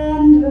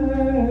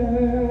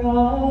splendor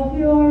of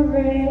your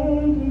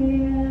radiance.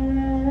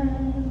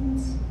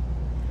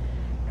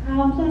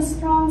 Countless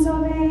throngs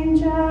of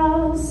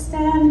angels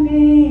stand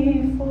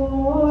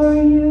before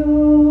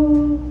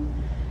you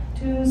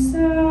to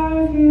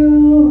serve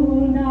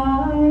you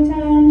night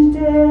and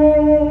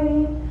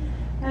day,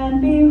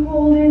 and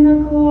beholding the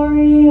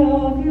glory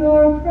of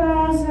your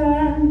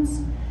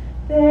presence,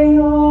 they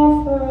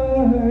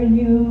offer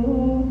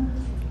you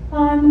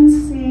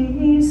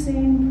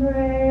unceasing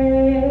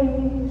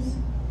praise.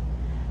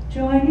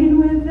 Joining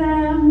with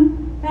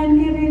them and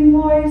giving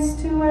voice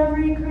to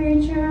every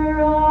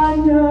creature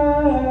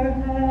under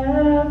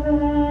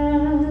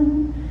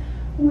heaven,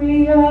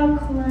 we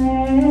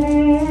acclaim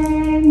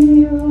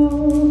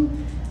you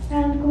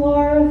and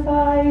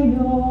glorify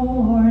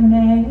your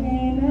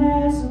name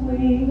as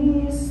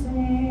we sing.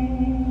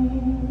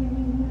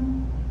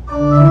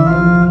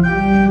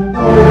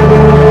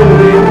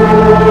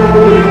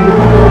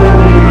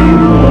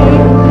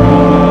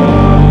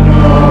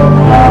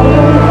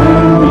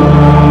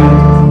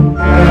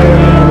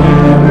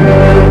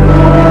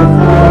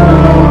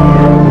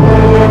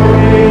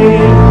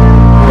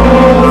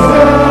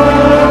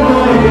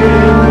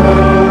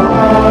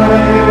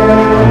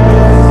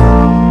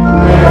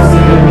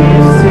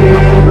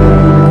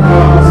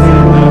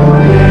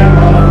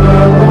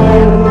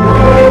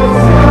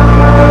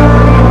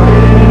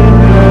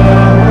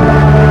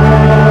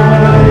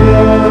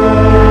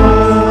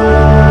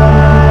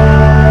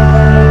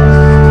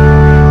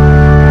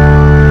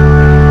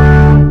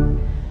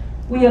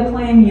 We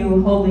acclaim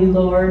you, Holy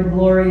Lord,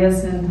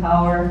 glorious in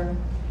power.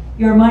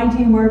 Your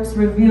mighty works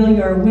reveal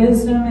your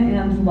wisdom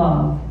and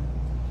love.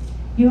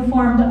 You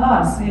formed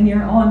us in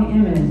your own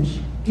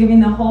image, giving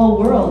the whole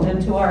world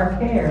into our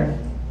care,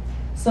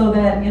 so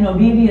that in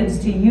obedience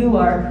to you,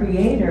 our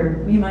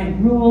Creator, we might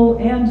rule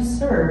and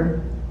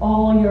serve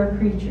all your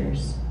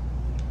creatures.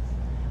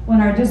 When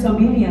our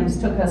disobedience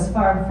took us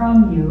far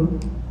from you,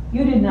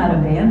 you did not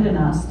abandon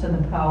us to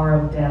the power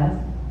of death.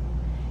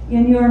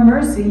 In your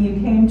mercy, you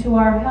came to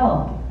our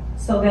help,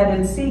 so that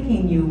in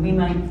seeking you, we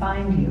might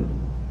find you.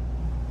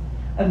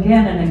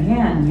 Again and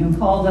again, you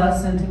called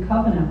us into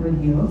covenant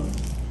with you,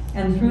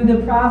 and through the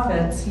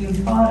prophets, you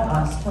taught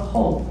us to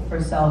hope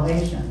for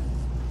salvation.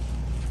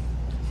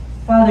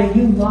 Father,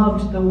 you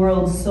loved the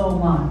world so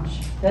much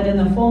that in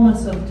the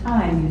fullness of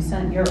time, you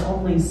sent your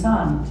only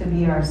Son to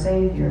be our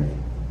Savior.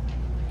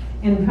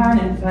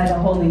 Incarnate by the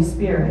Holy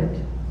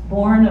Spirit,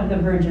 born of the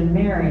Virgin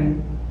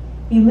Mary,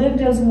 he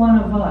lived as one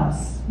of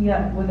us,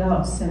 yet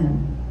without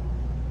sin.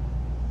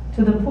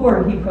 To the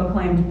poor he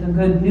proclaimed the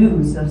good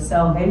news of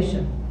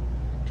salvation,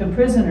 to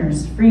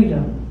prisoners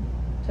freedom,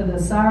 to the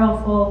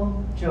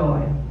sorrowful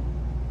joy.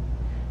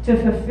 To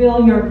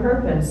fulfill your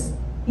purpose,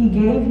 he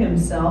gave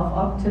himself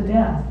up to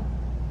death,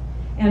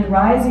 and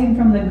rising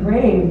from the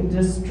grave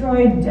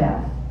destroyed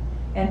death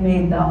and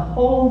made the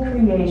whole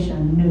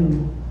creation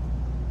new.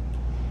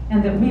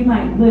 And that we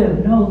might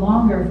live no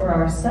longer for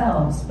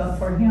ourselves, but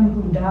for him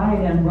who died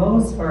and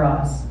rose for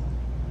us,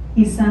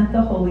 he sent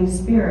the Holy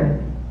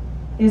Spirit,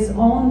 his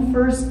own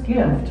first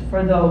gift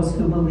for those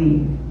who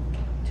believe,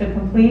 to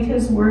complete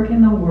his work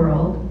in the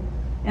world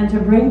and to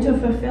bring to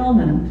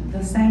fulfillment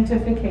the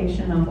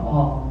sanctification of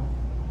all.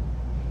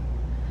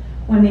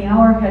 When the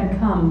hour had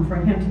come for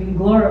him to be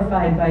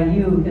glorified by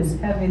you, his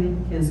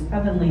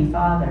heavenly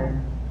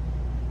Father,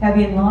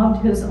 having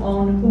loved his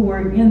own who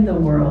were in the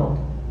world,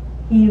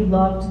 he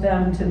loved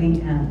them to the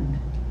end.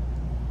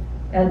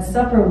 At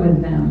supper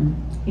with them,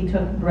 he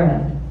took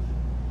bread,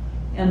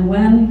 And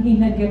when he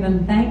had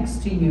given thanks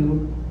to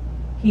you,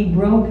 he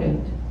broke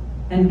it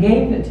and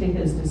gave it to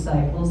his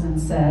disciples and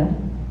said,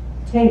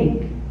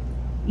 "Take,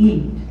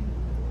 eat.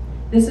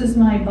 This is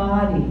my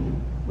body,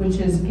 which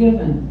is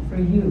given for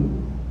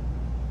you.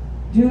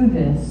 Do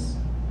this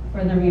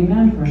for the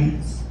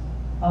remembrance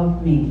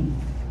of me."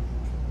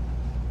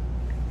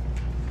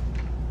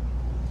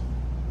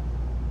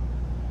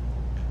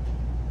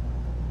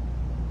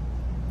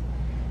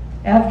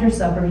 After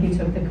supper, he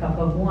took the cup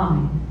of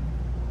wine.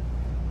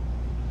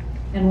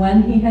 And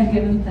when he had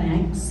given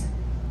thanks,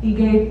 he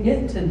gave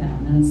it to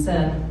them and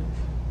said,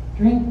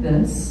 "Drink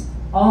this,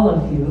 all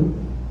of you.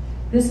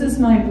 This is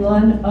my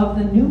blood of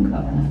the new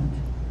covenant,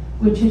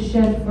 which is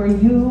shed for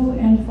you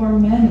and for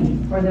many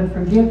for the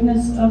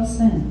forgiveness of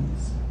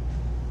sins.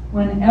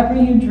 Whenever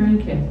you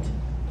drink it,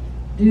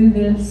 do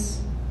this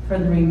for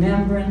the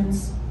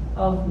remembrance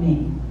of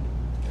me."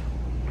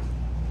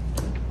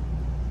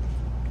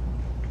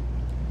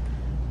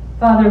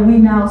 Father, we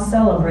now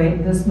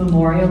celebrate this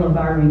memorial of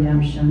our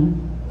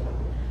redemption,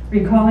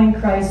 recalling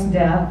Christ's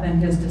death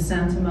and his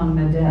descent among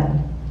the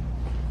dead,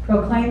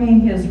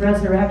 proclaiming his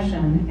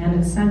resurrection and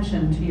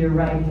ascension to your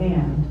right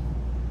hand,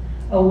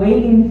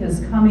 awaiting his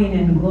coming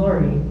in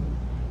glory,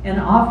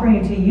 and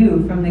offering to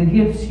you from the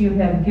gifts you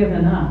have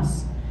given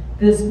us,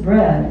 this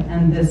bread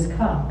and this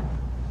cup.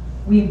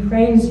 We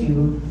praise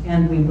you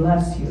and we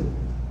bless you.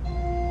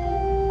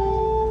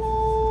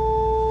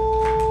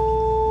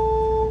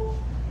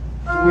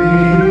 We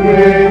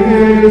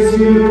praise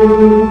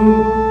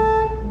you,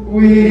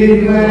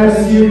 we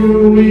bless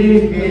you,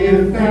 we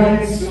give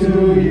thanks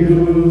to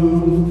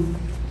you,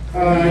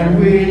 and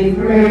we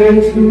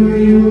pray to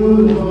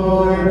you,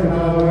 Lord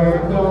our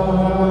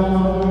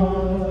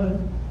God.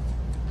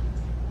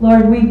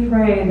 Lord, we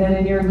pray that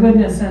in your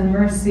goodness and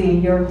mercy,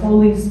 your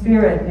Holy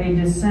Spirit may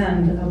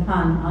descend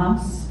upon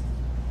us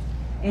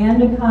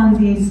and upon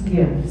these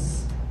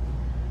gifts,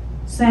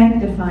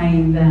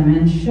 sanctifying them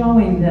and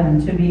showing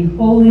them to be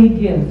holy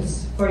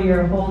gifts for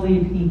your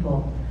holy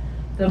people,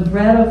 the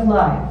bread of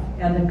life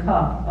and the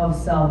cup of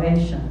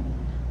salvation,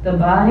 the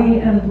body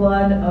and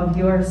blood of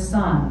your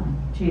Son,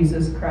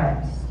 Jesus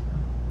Christ.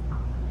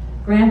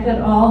 Grant that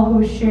all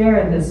who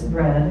share this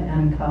bread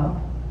and cup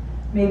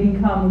may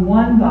become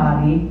one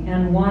body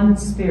and one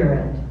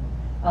spirit,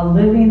 a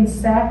living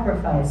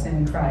sacrifice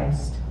in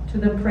Christ to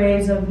the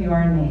praise of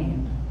your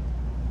name.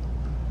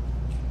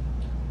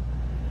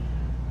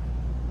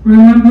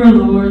 Remember,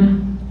 Lord,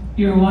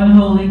 your one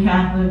holy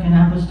Catholic and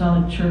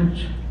Apostolic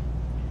Church,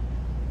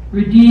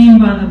 redeemed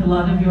by the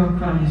blood of your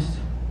Christ.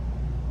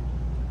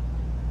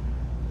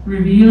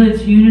 Reveal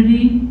its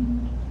unity,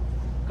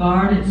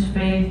 guard its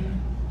faith,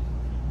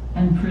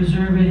 and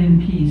preserve it in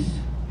peace.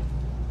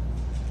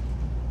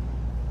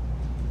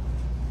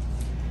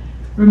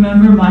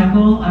 Remember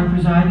Michael, our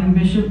presiding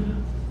bishop,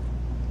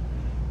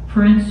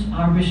 Prince,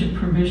 our bishop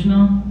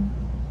provisional,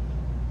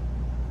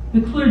 the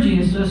clergy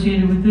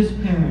associated with this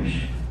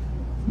parish,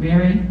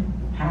 Mary,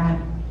 Pat,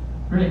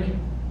 Rick,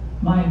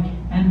 Mike,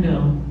 and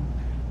Bill,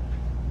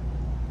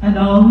 and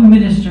all who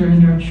minister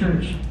in your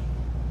church.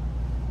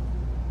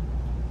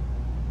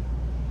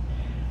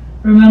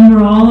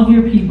 Remember all of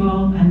your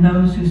people and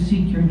those who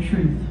seek your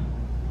truth.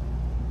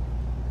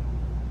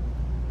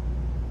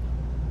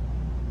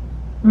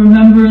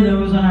 Remember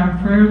those on our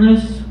prayer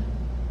list.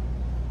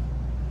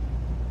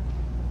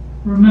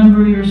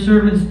 Remember your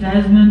servants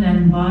Desmond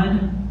and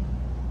Bud,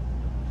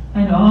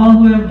 and all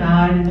who have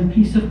died in the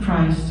peace of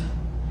Christ,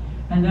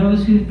 and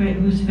those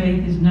whose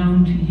faith is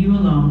known to you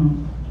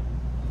alone.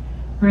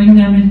 Bring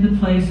them into the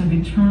place of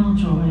eternal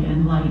joy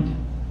and light.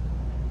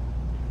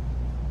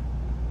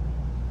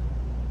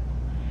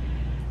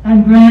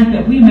 And grant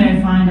that we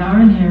may find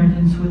our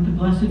inheritance with the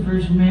Blessed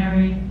Virgin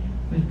Mary,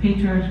 with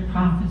patriarchs,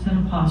 prophets,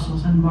 and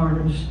apostles, and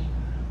martyrs,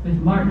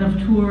 with Martin of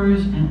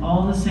Tours, and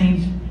all the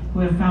saints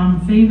who have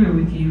found favor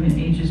with you in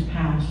ages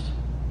past.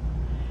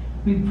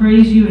 We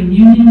praise you in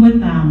union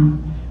with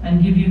them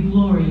and give you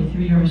glory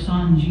through your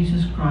Son,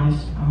 Jesus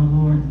Christ, our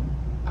Lord.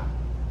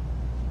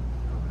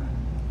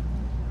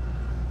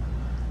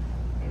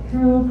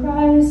 Through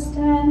Christ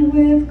and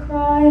with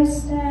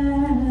Christ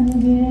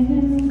and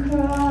in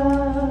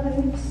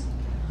Christ,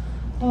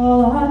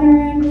 all honor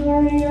and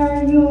glory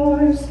are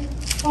yours,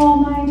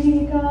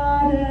 Almighty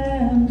God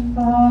and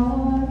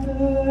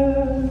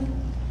Father,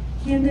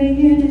 in the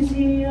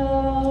unity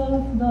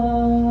of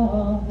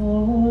the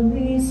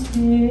Holy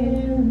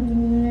Spirit,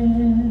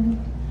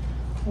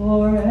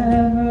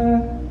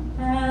 forever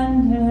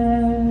and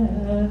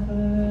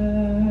ever.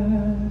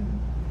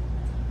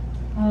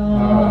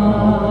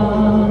 Amen.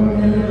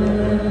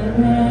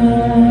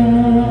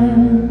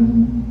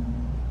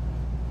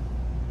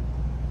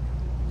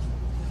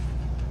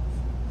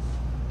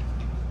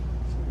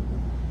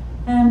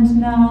 And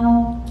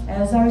now,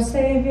 as our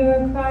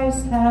Savior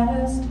Christ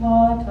has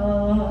taught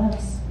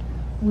us,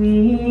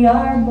 we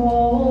are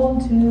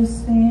bold to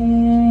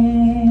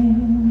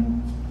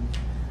sing.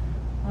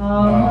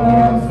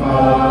 Our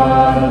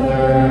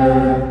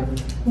Father,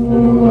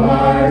 who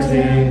art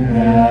in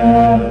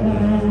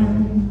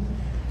heaven,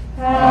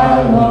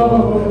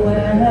 hallowed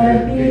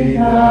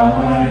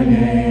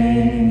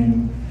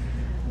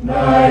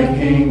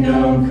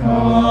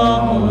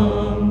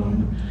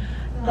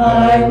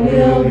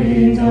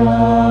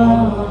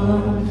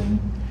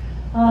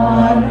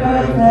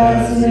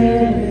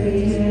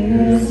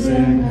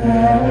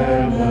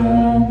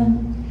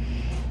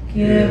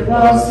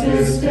us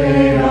this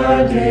day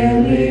our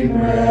daily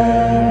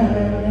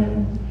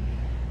bread,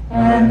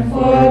 and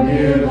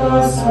forgive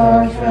us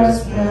our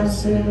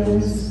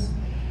trespasses,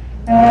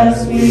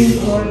 as we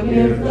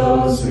forgive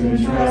those who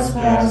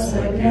trespass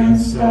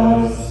against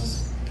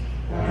us.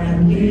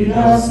 And lead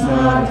us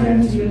not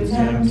into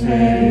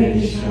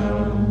temptation,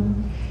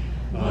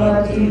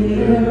 but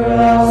deliver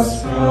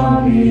us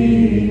from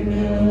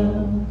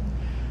evil.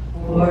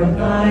 For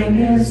thine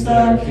is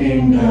the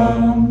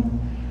kingdom,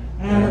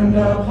 and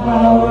the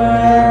power,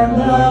 and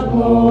the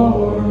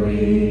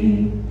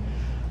glory,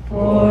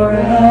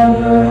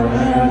 forever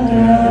and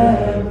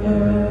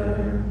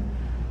ever.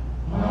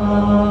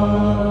 Amen.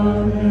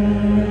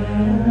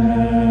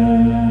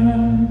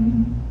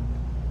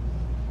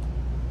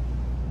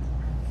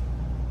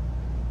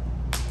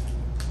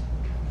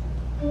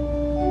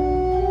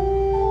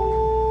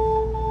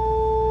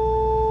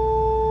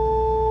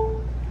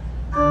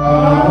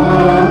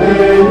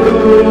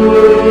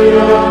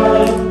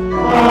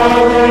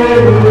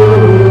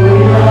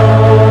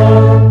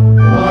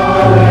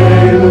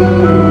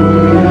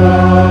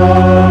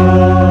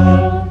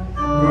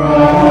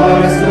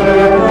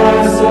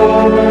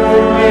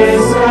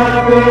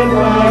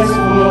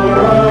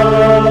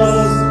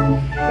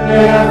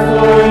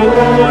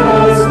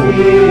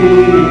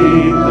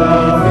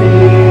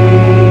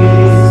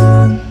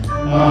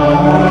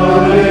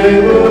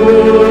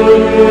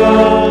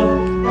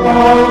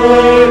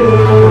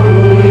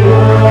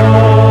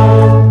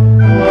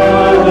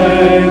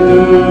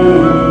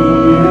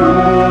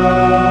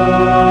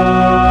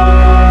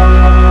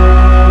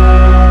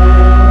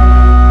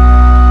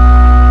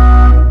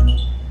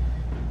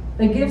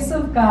 The gifts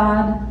of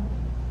God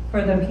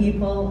for the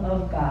people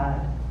of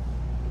God.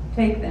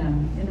 Take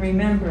them in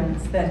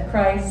remembrance that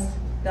Christ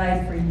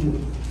died for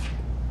you,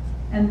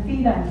 and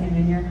feed on him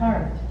in your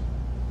heart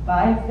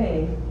by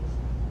faith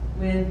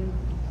with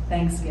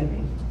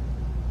thanksgiving.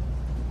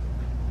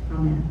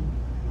 Amen.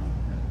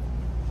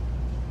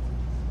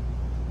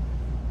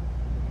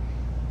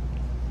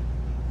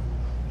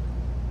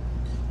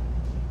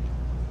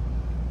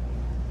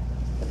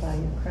 The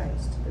body of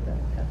Christ, the bread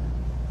of heaven.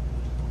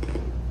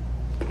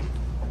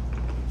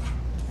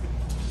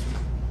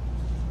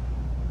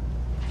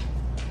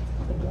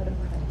 The blood of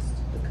Christ,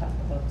 the cup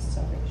of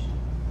salvation.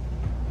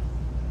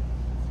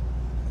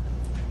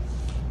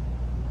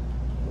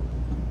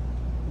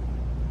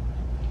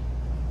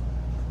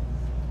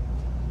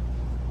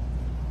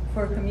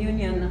 For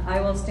communion, I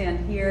will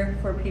stand here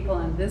for people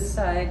on this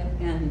side,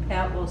 and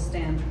Pat will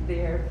stand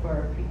there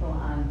for people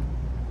on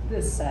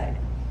this side.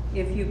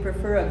 If you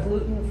prefer a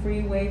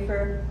gluten-free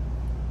wafer,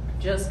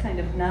 just kind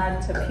of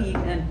nod to Pete,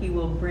 and he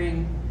will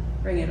bring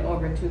it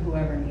over to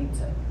whoever needs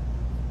it.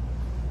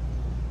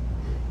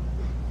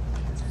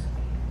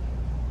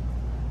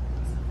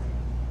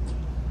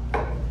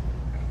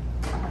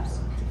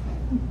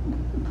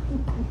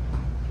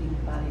 Be the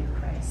body of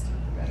Christ.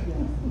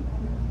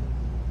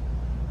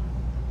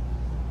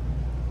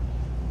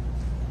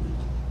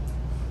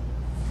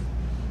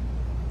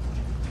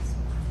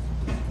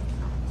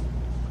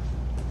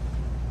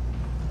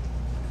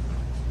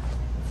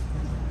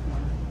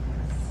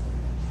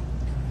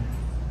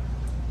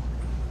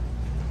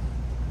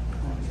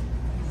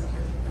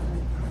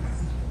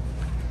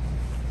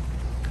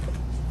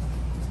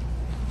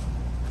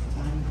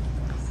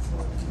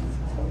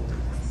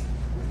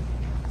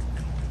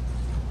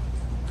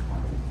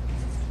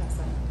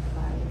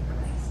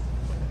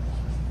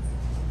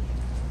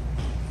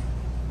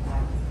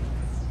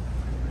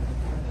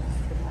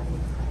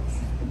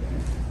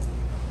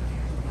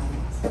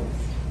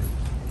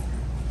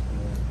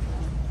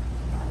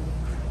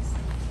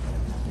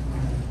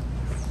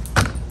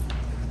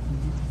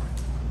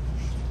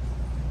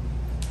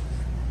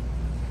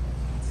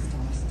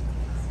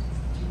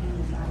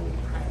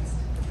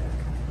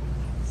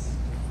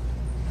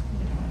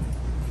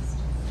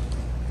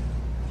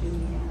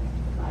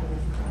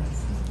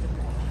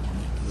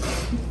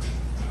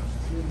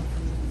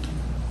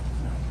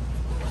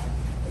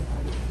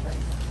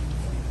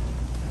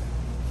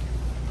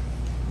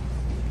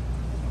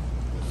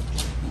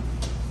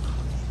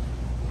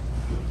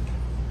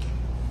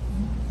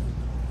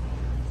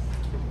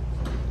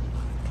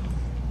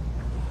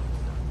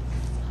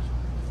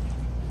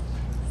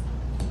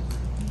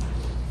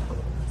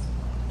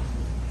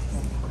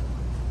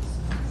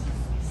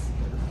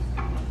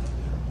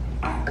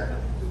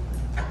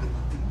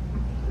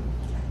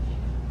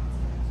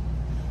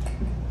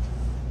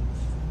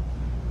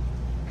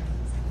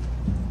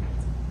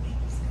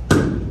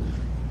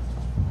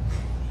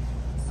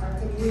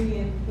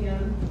 Communion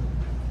hymn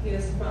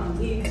is from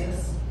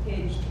Leviticus,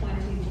 page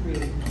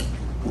 23.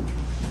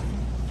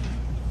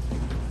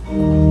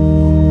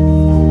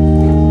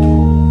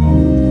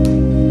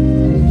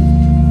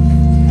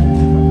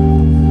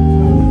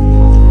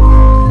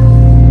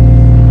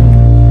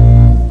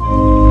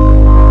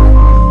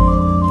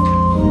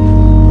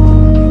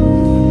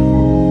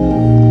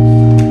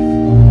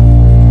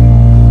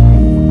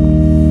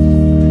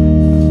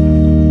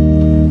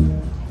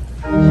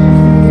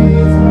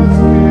 Jesus,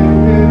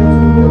 give it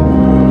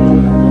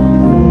to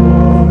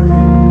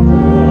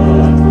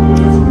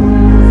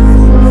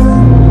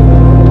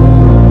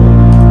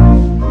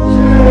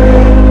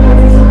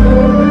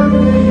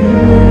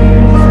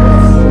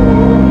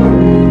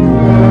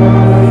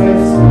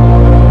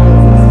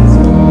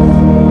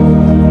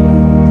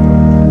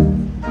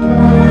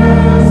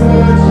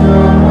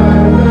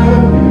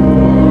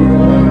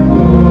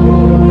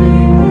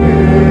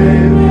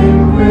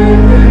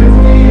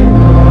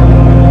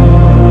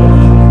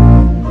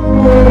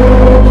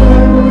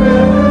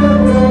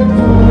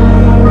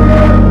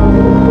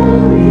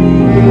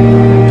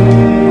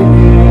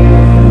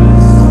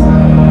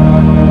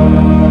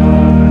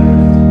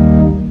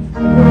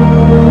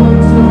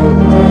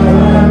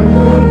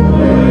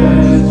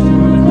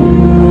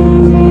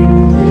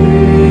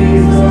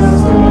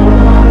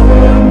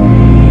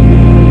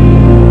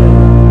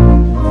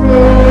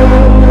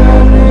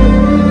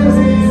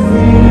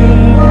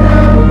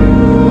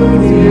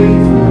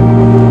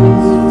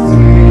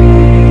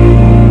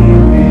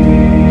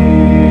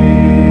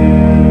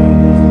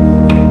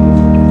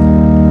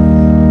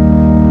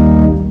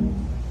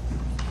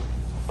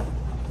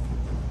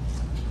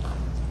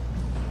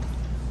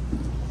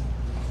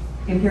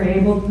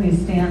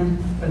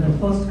the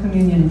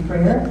post-communion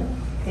prayer,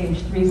 page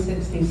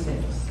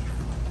 366.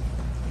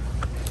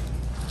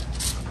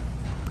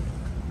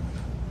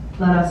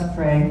 Let us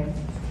pray.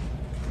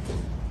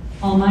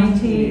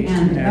 Almighty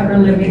and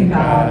ever-living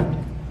God,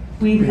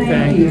 we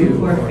thank you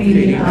for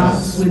feeding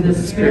us with the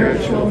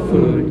spiritual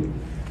food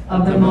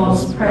of the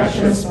most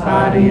precious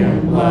body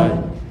and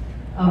blood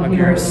of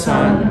your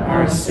Son,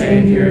 our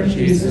Savior,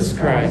 Jesus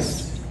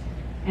Christ,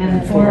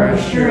 and for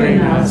assuring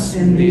us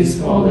in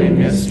these holy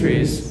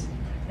mysteries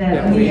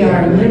that we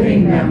are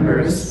living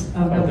members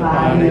of the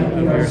body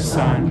of your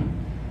Son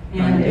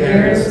and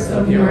heirs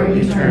of your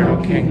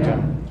eternal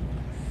kingdom.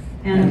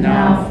 And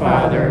now,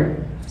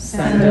 Father,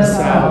 send us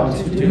out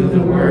to do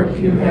the work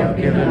you have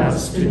given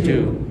us to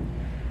do,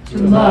 to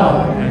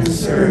love and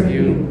serve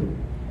you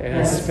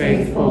as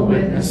faithful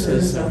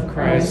witnesses of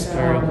Christ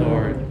our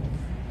Lord.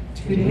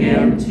 To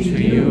him, to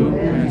you,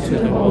 and to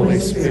the Holy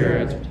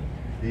Spirit,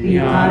 be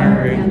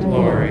honor and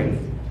glory,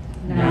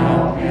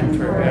 now and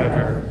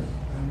forever.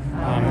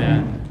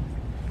 Amen.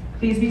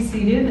 Please be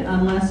seated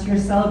unless you're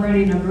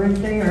celebrating a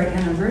birthday or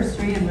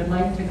anniversary and would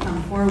like to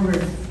come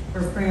forward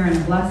for prayer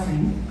and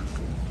blessing.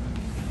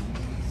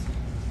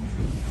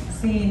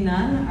 Seeing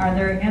none, are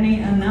there any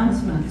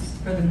announcements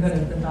for the good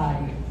of the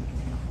body?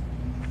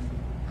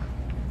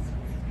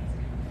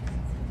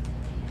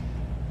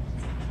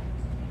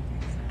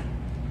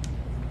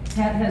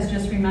 Pat has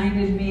just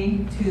reminded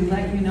me to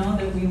let you know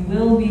that we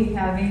will be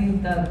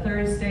having the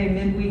Thursday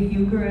midweek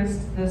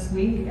Eucharist this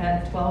week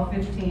at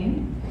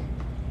 12:15.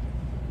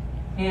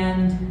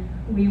 And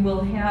we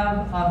will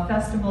have a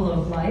Festival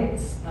of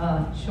Lights,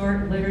 a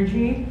short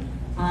liturgy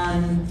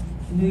on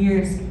New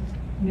Year's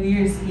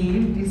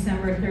Eve,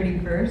 December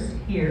 31st,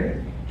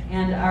 here.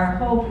 And our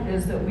hope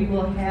is that we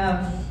will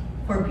have,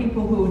 for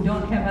people who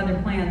don't have other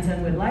plans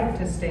and would like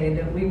to stay,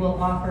 that we will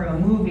offer a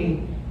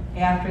movie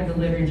after the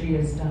liturgy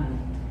is done.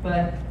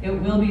 But it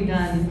will be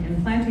done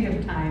in plenty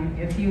of time.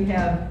 If you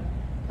have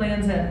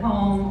plans at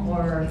home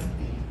or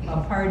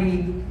a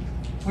party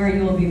where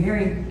you will be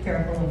very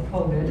careful of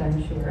COVID,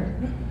 I'm sure,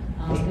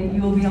 that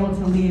you will be able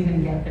to leave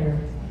and get there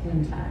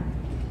in time.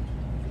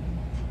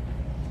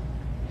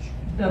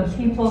 The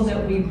people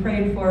that we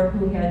prayed for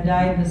who had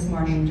died this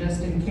morning,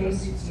 just in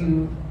case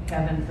you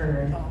haven't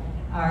heard,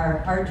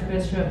 are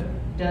Archbishop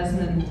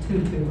Desmond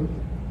Tutu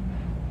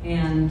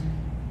and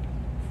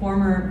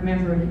former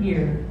member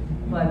here,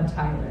 Bud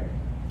Tyler.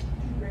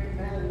 Great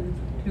men.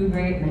 Two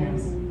great men.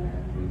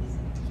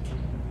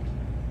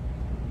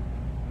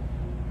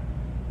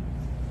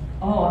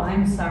 Oh,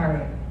 I'm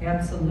sorry,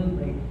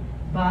 absolutely.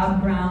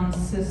 Bob Brown's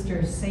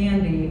sister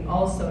Sandy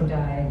also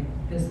died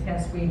this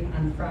past week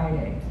on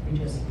Friday, we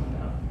just found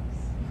out.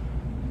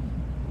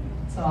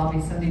 So I'll be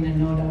sending a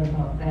note out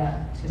about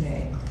that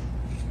today.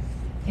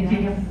 Can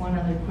I have one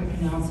other quick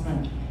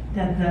announcement?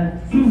 That the,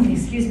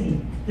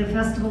 the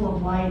Festival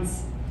of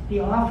Lights, the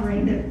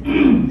offering that,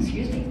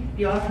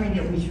 the offering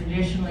that we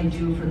traditionally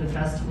do for the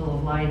Festival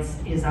of Lights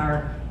is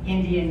our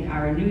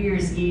New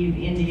Year's Eve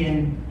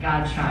Indian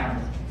Godchild.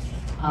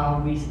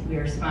 We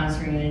are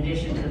sponsoring, in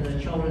addition to the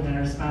children that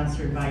are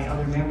sponsored by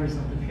other members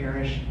of the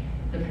parish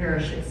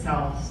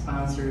itself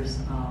sponsors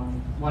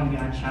one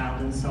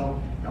Godchild, and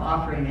so the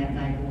offering that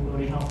night will go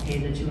to help pay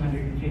the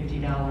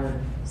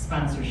 $250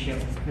 sponsorship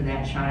for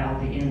that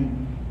child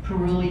in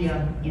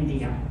Purulia,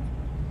 India.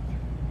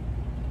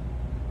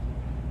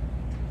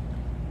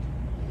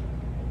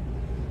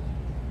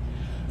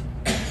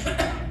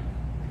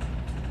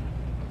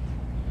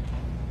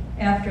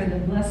 After the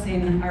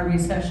blessing, our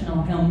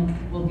recessional hymn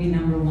will be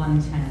number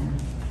 110.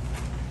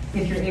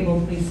 If you're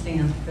able, please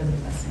stand for the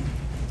blessing.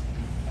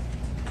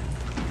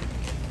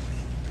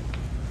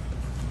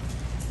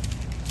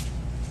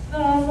 The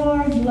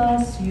Lord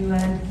bless you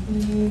and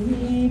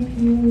keep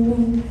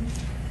you.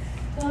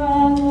 The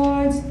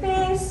Lord's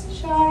face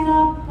shine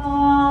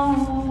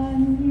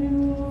upon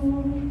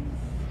you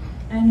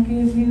and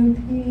give you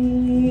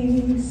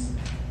peace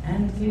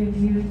and give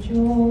you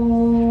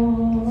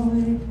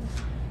joy.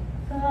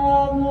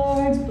 The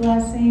Lord's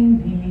blessing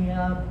be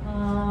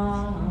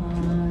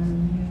upon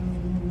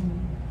you.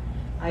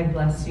 I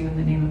bless you in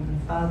the name of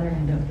the Father,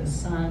 and of the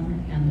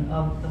Son, and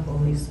of the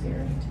Holy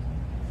Spirit.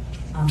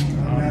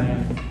 Amen.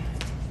 Amen.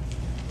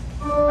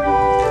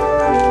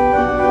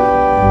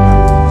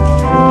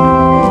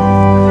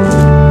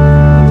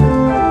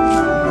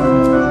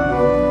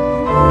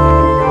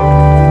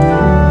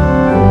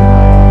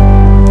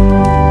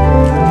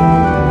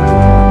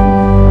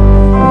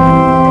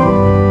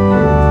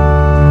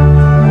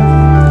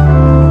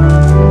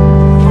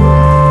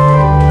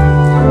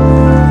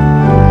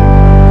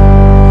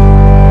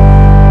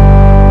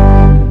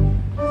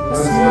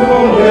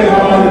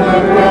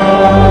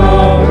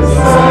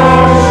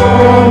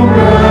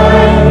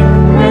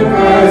 With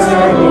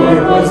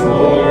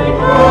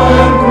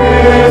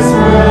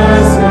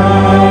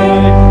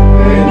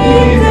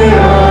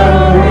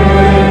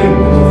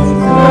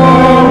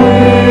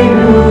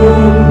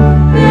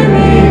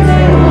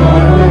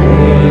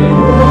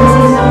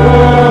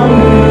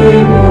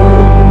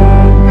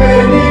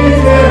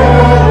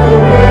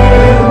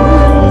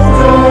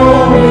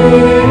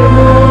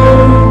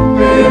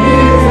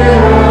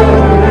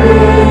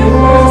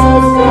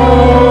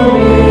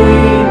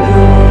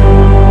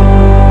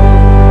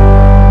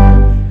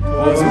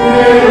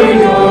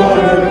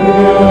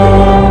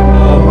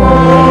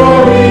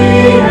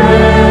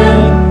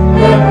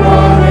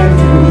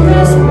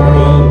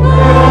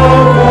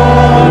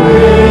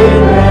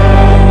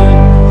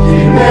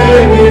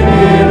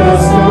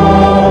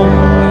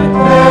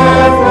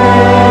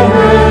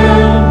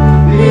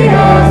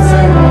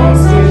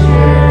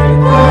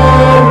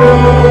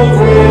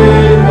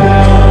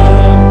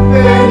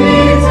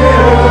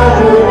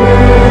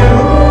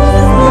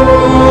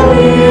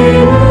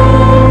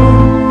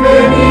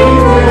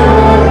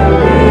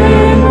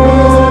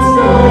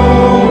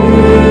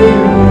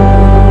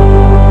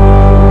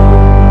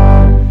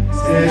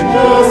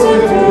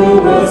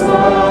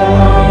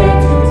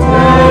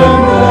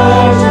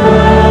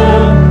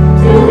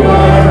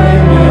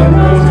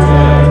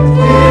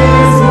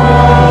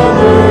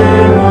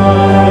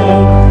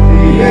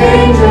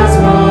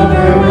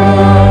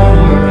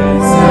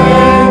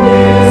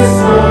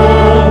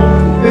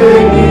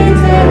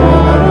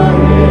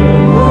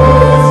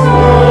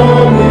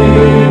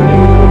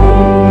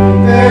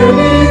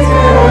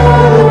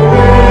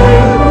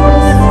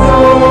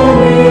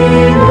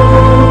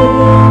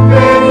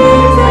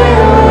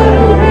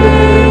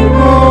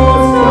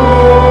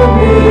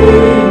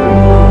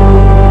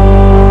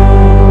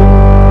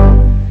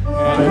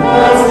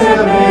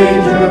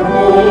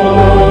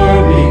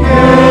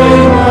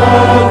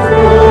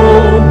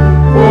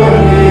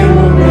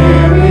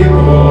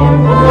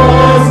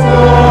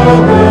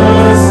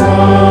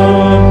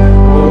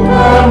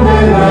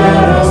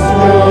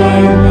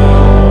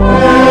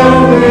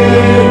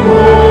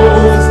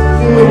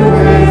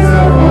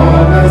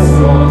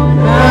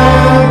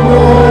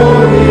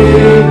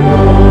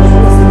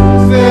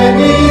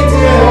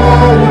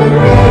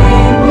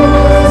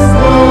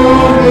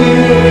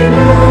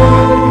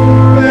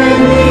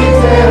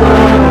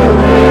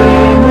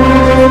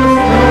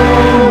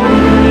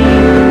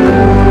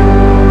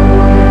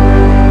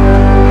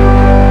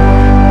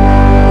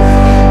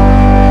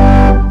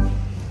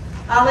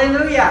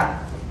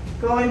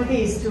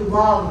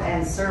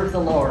serve the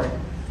Lord.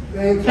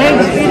 Thanks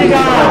Thanks be to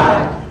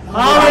God.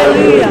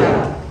 Hallelujah.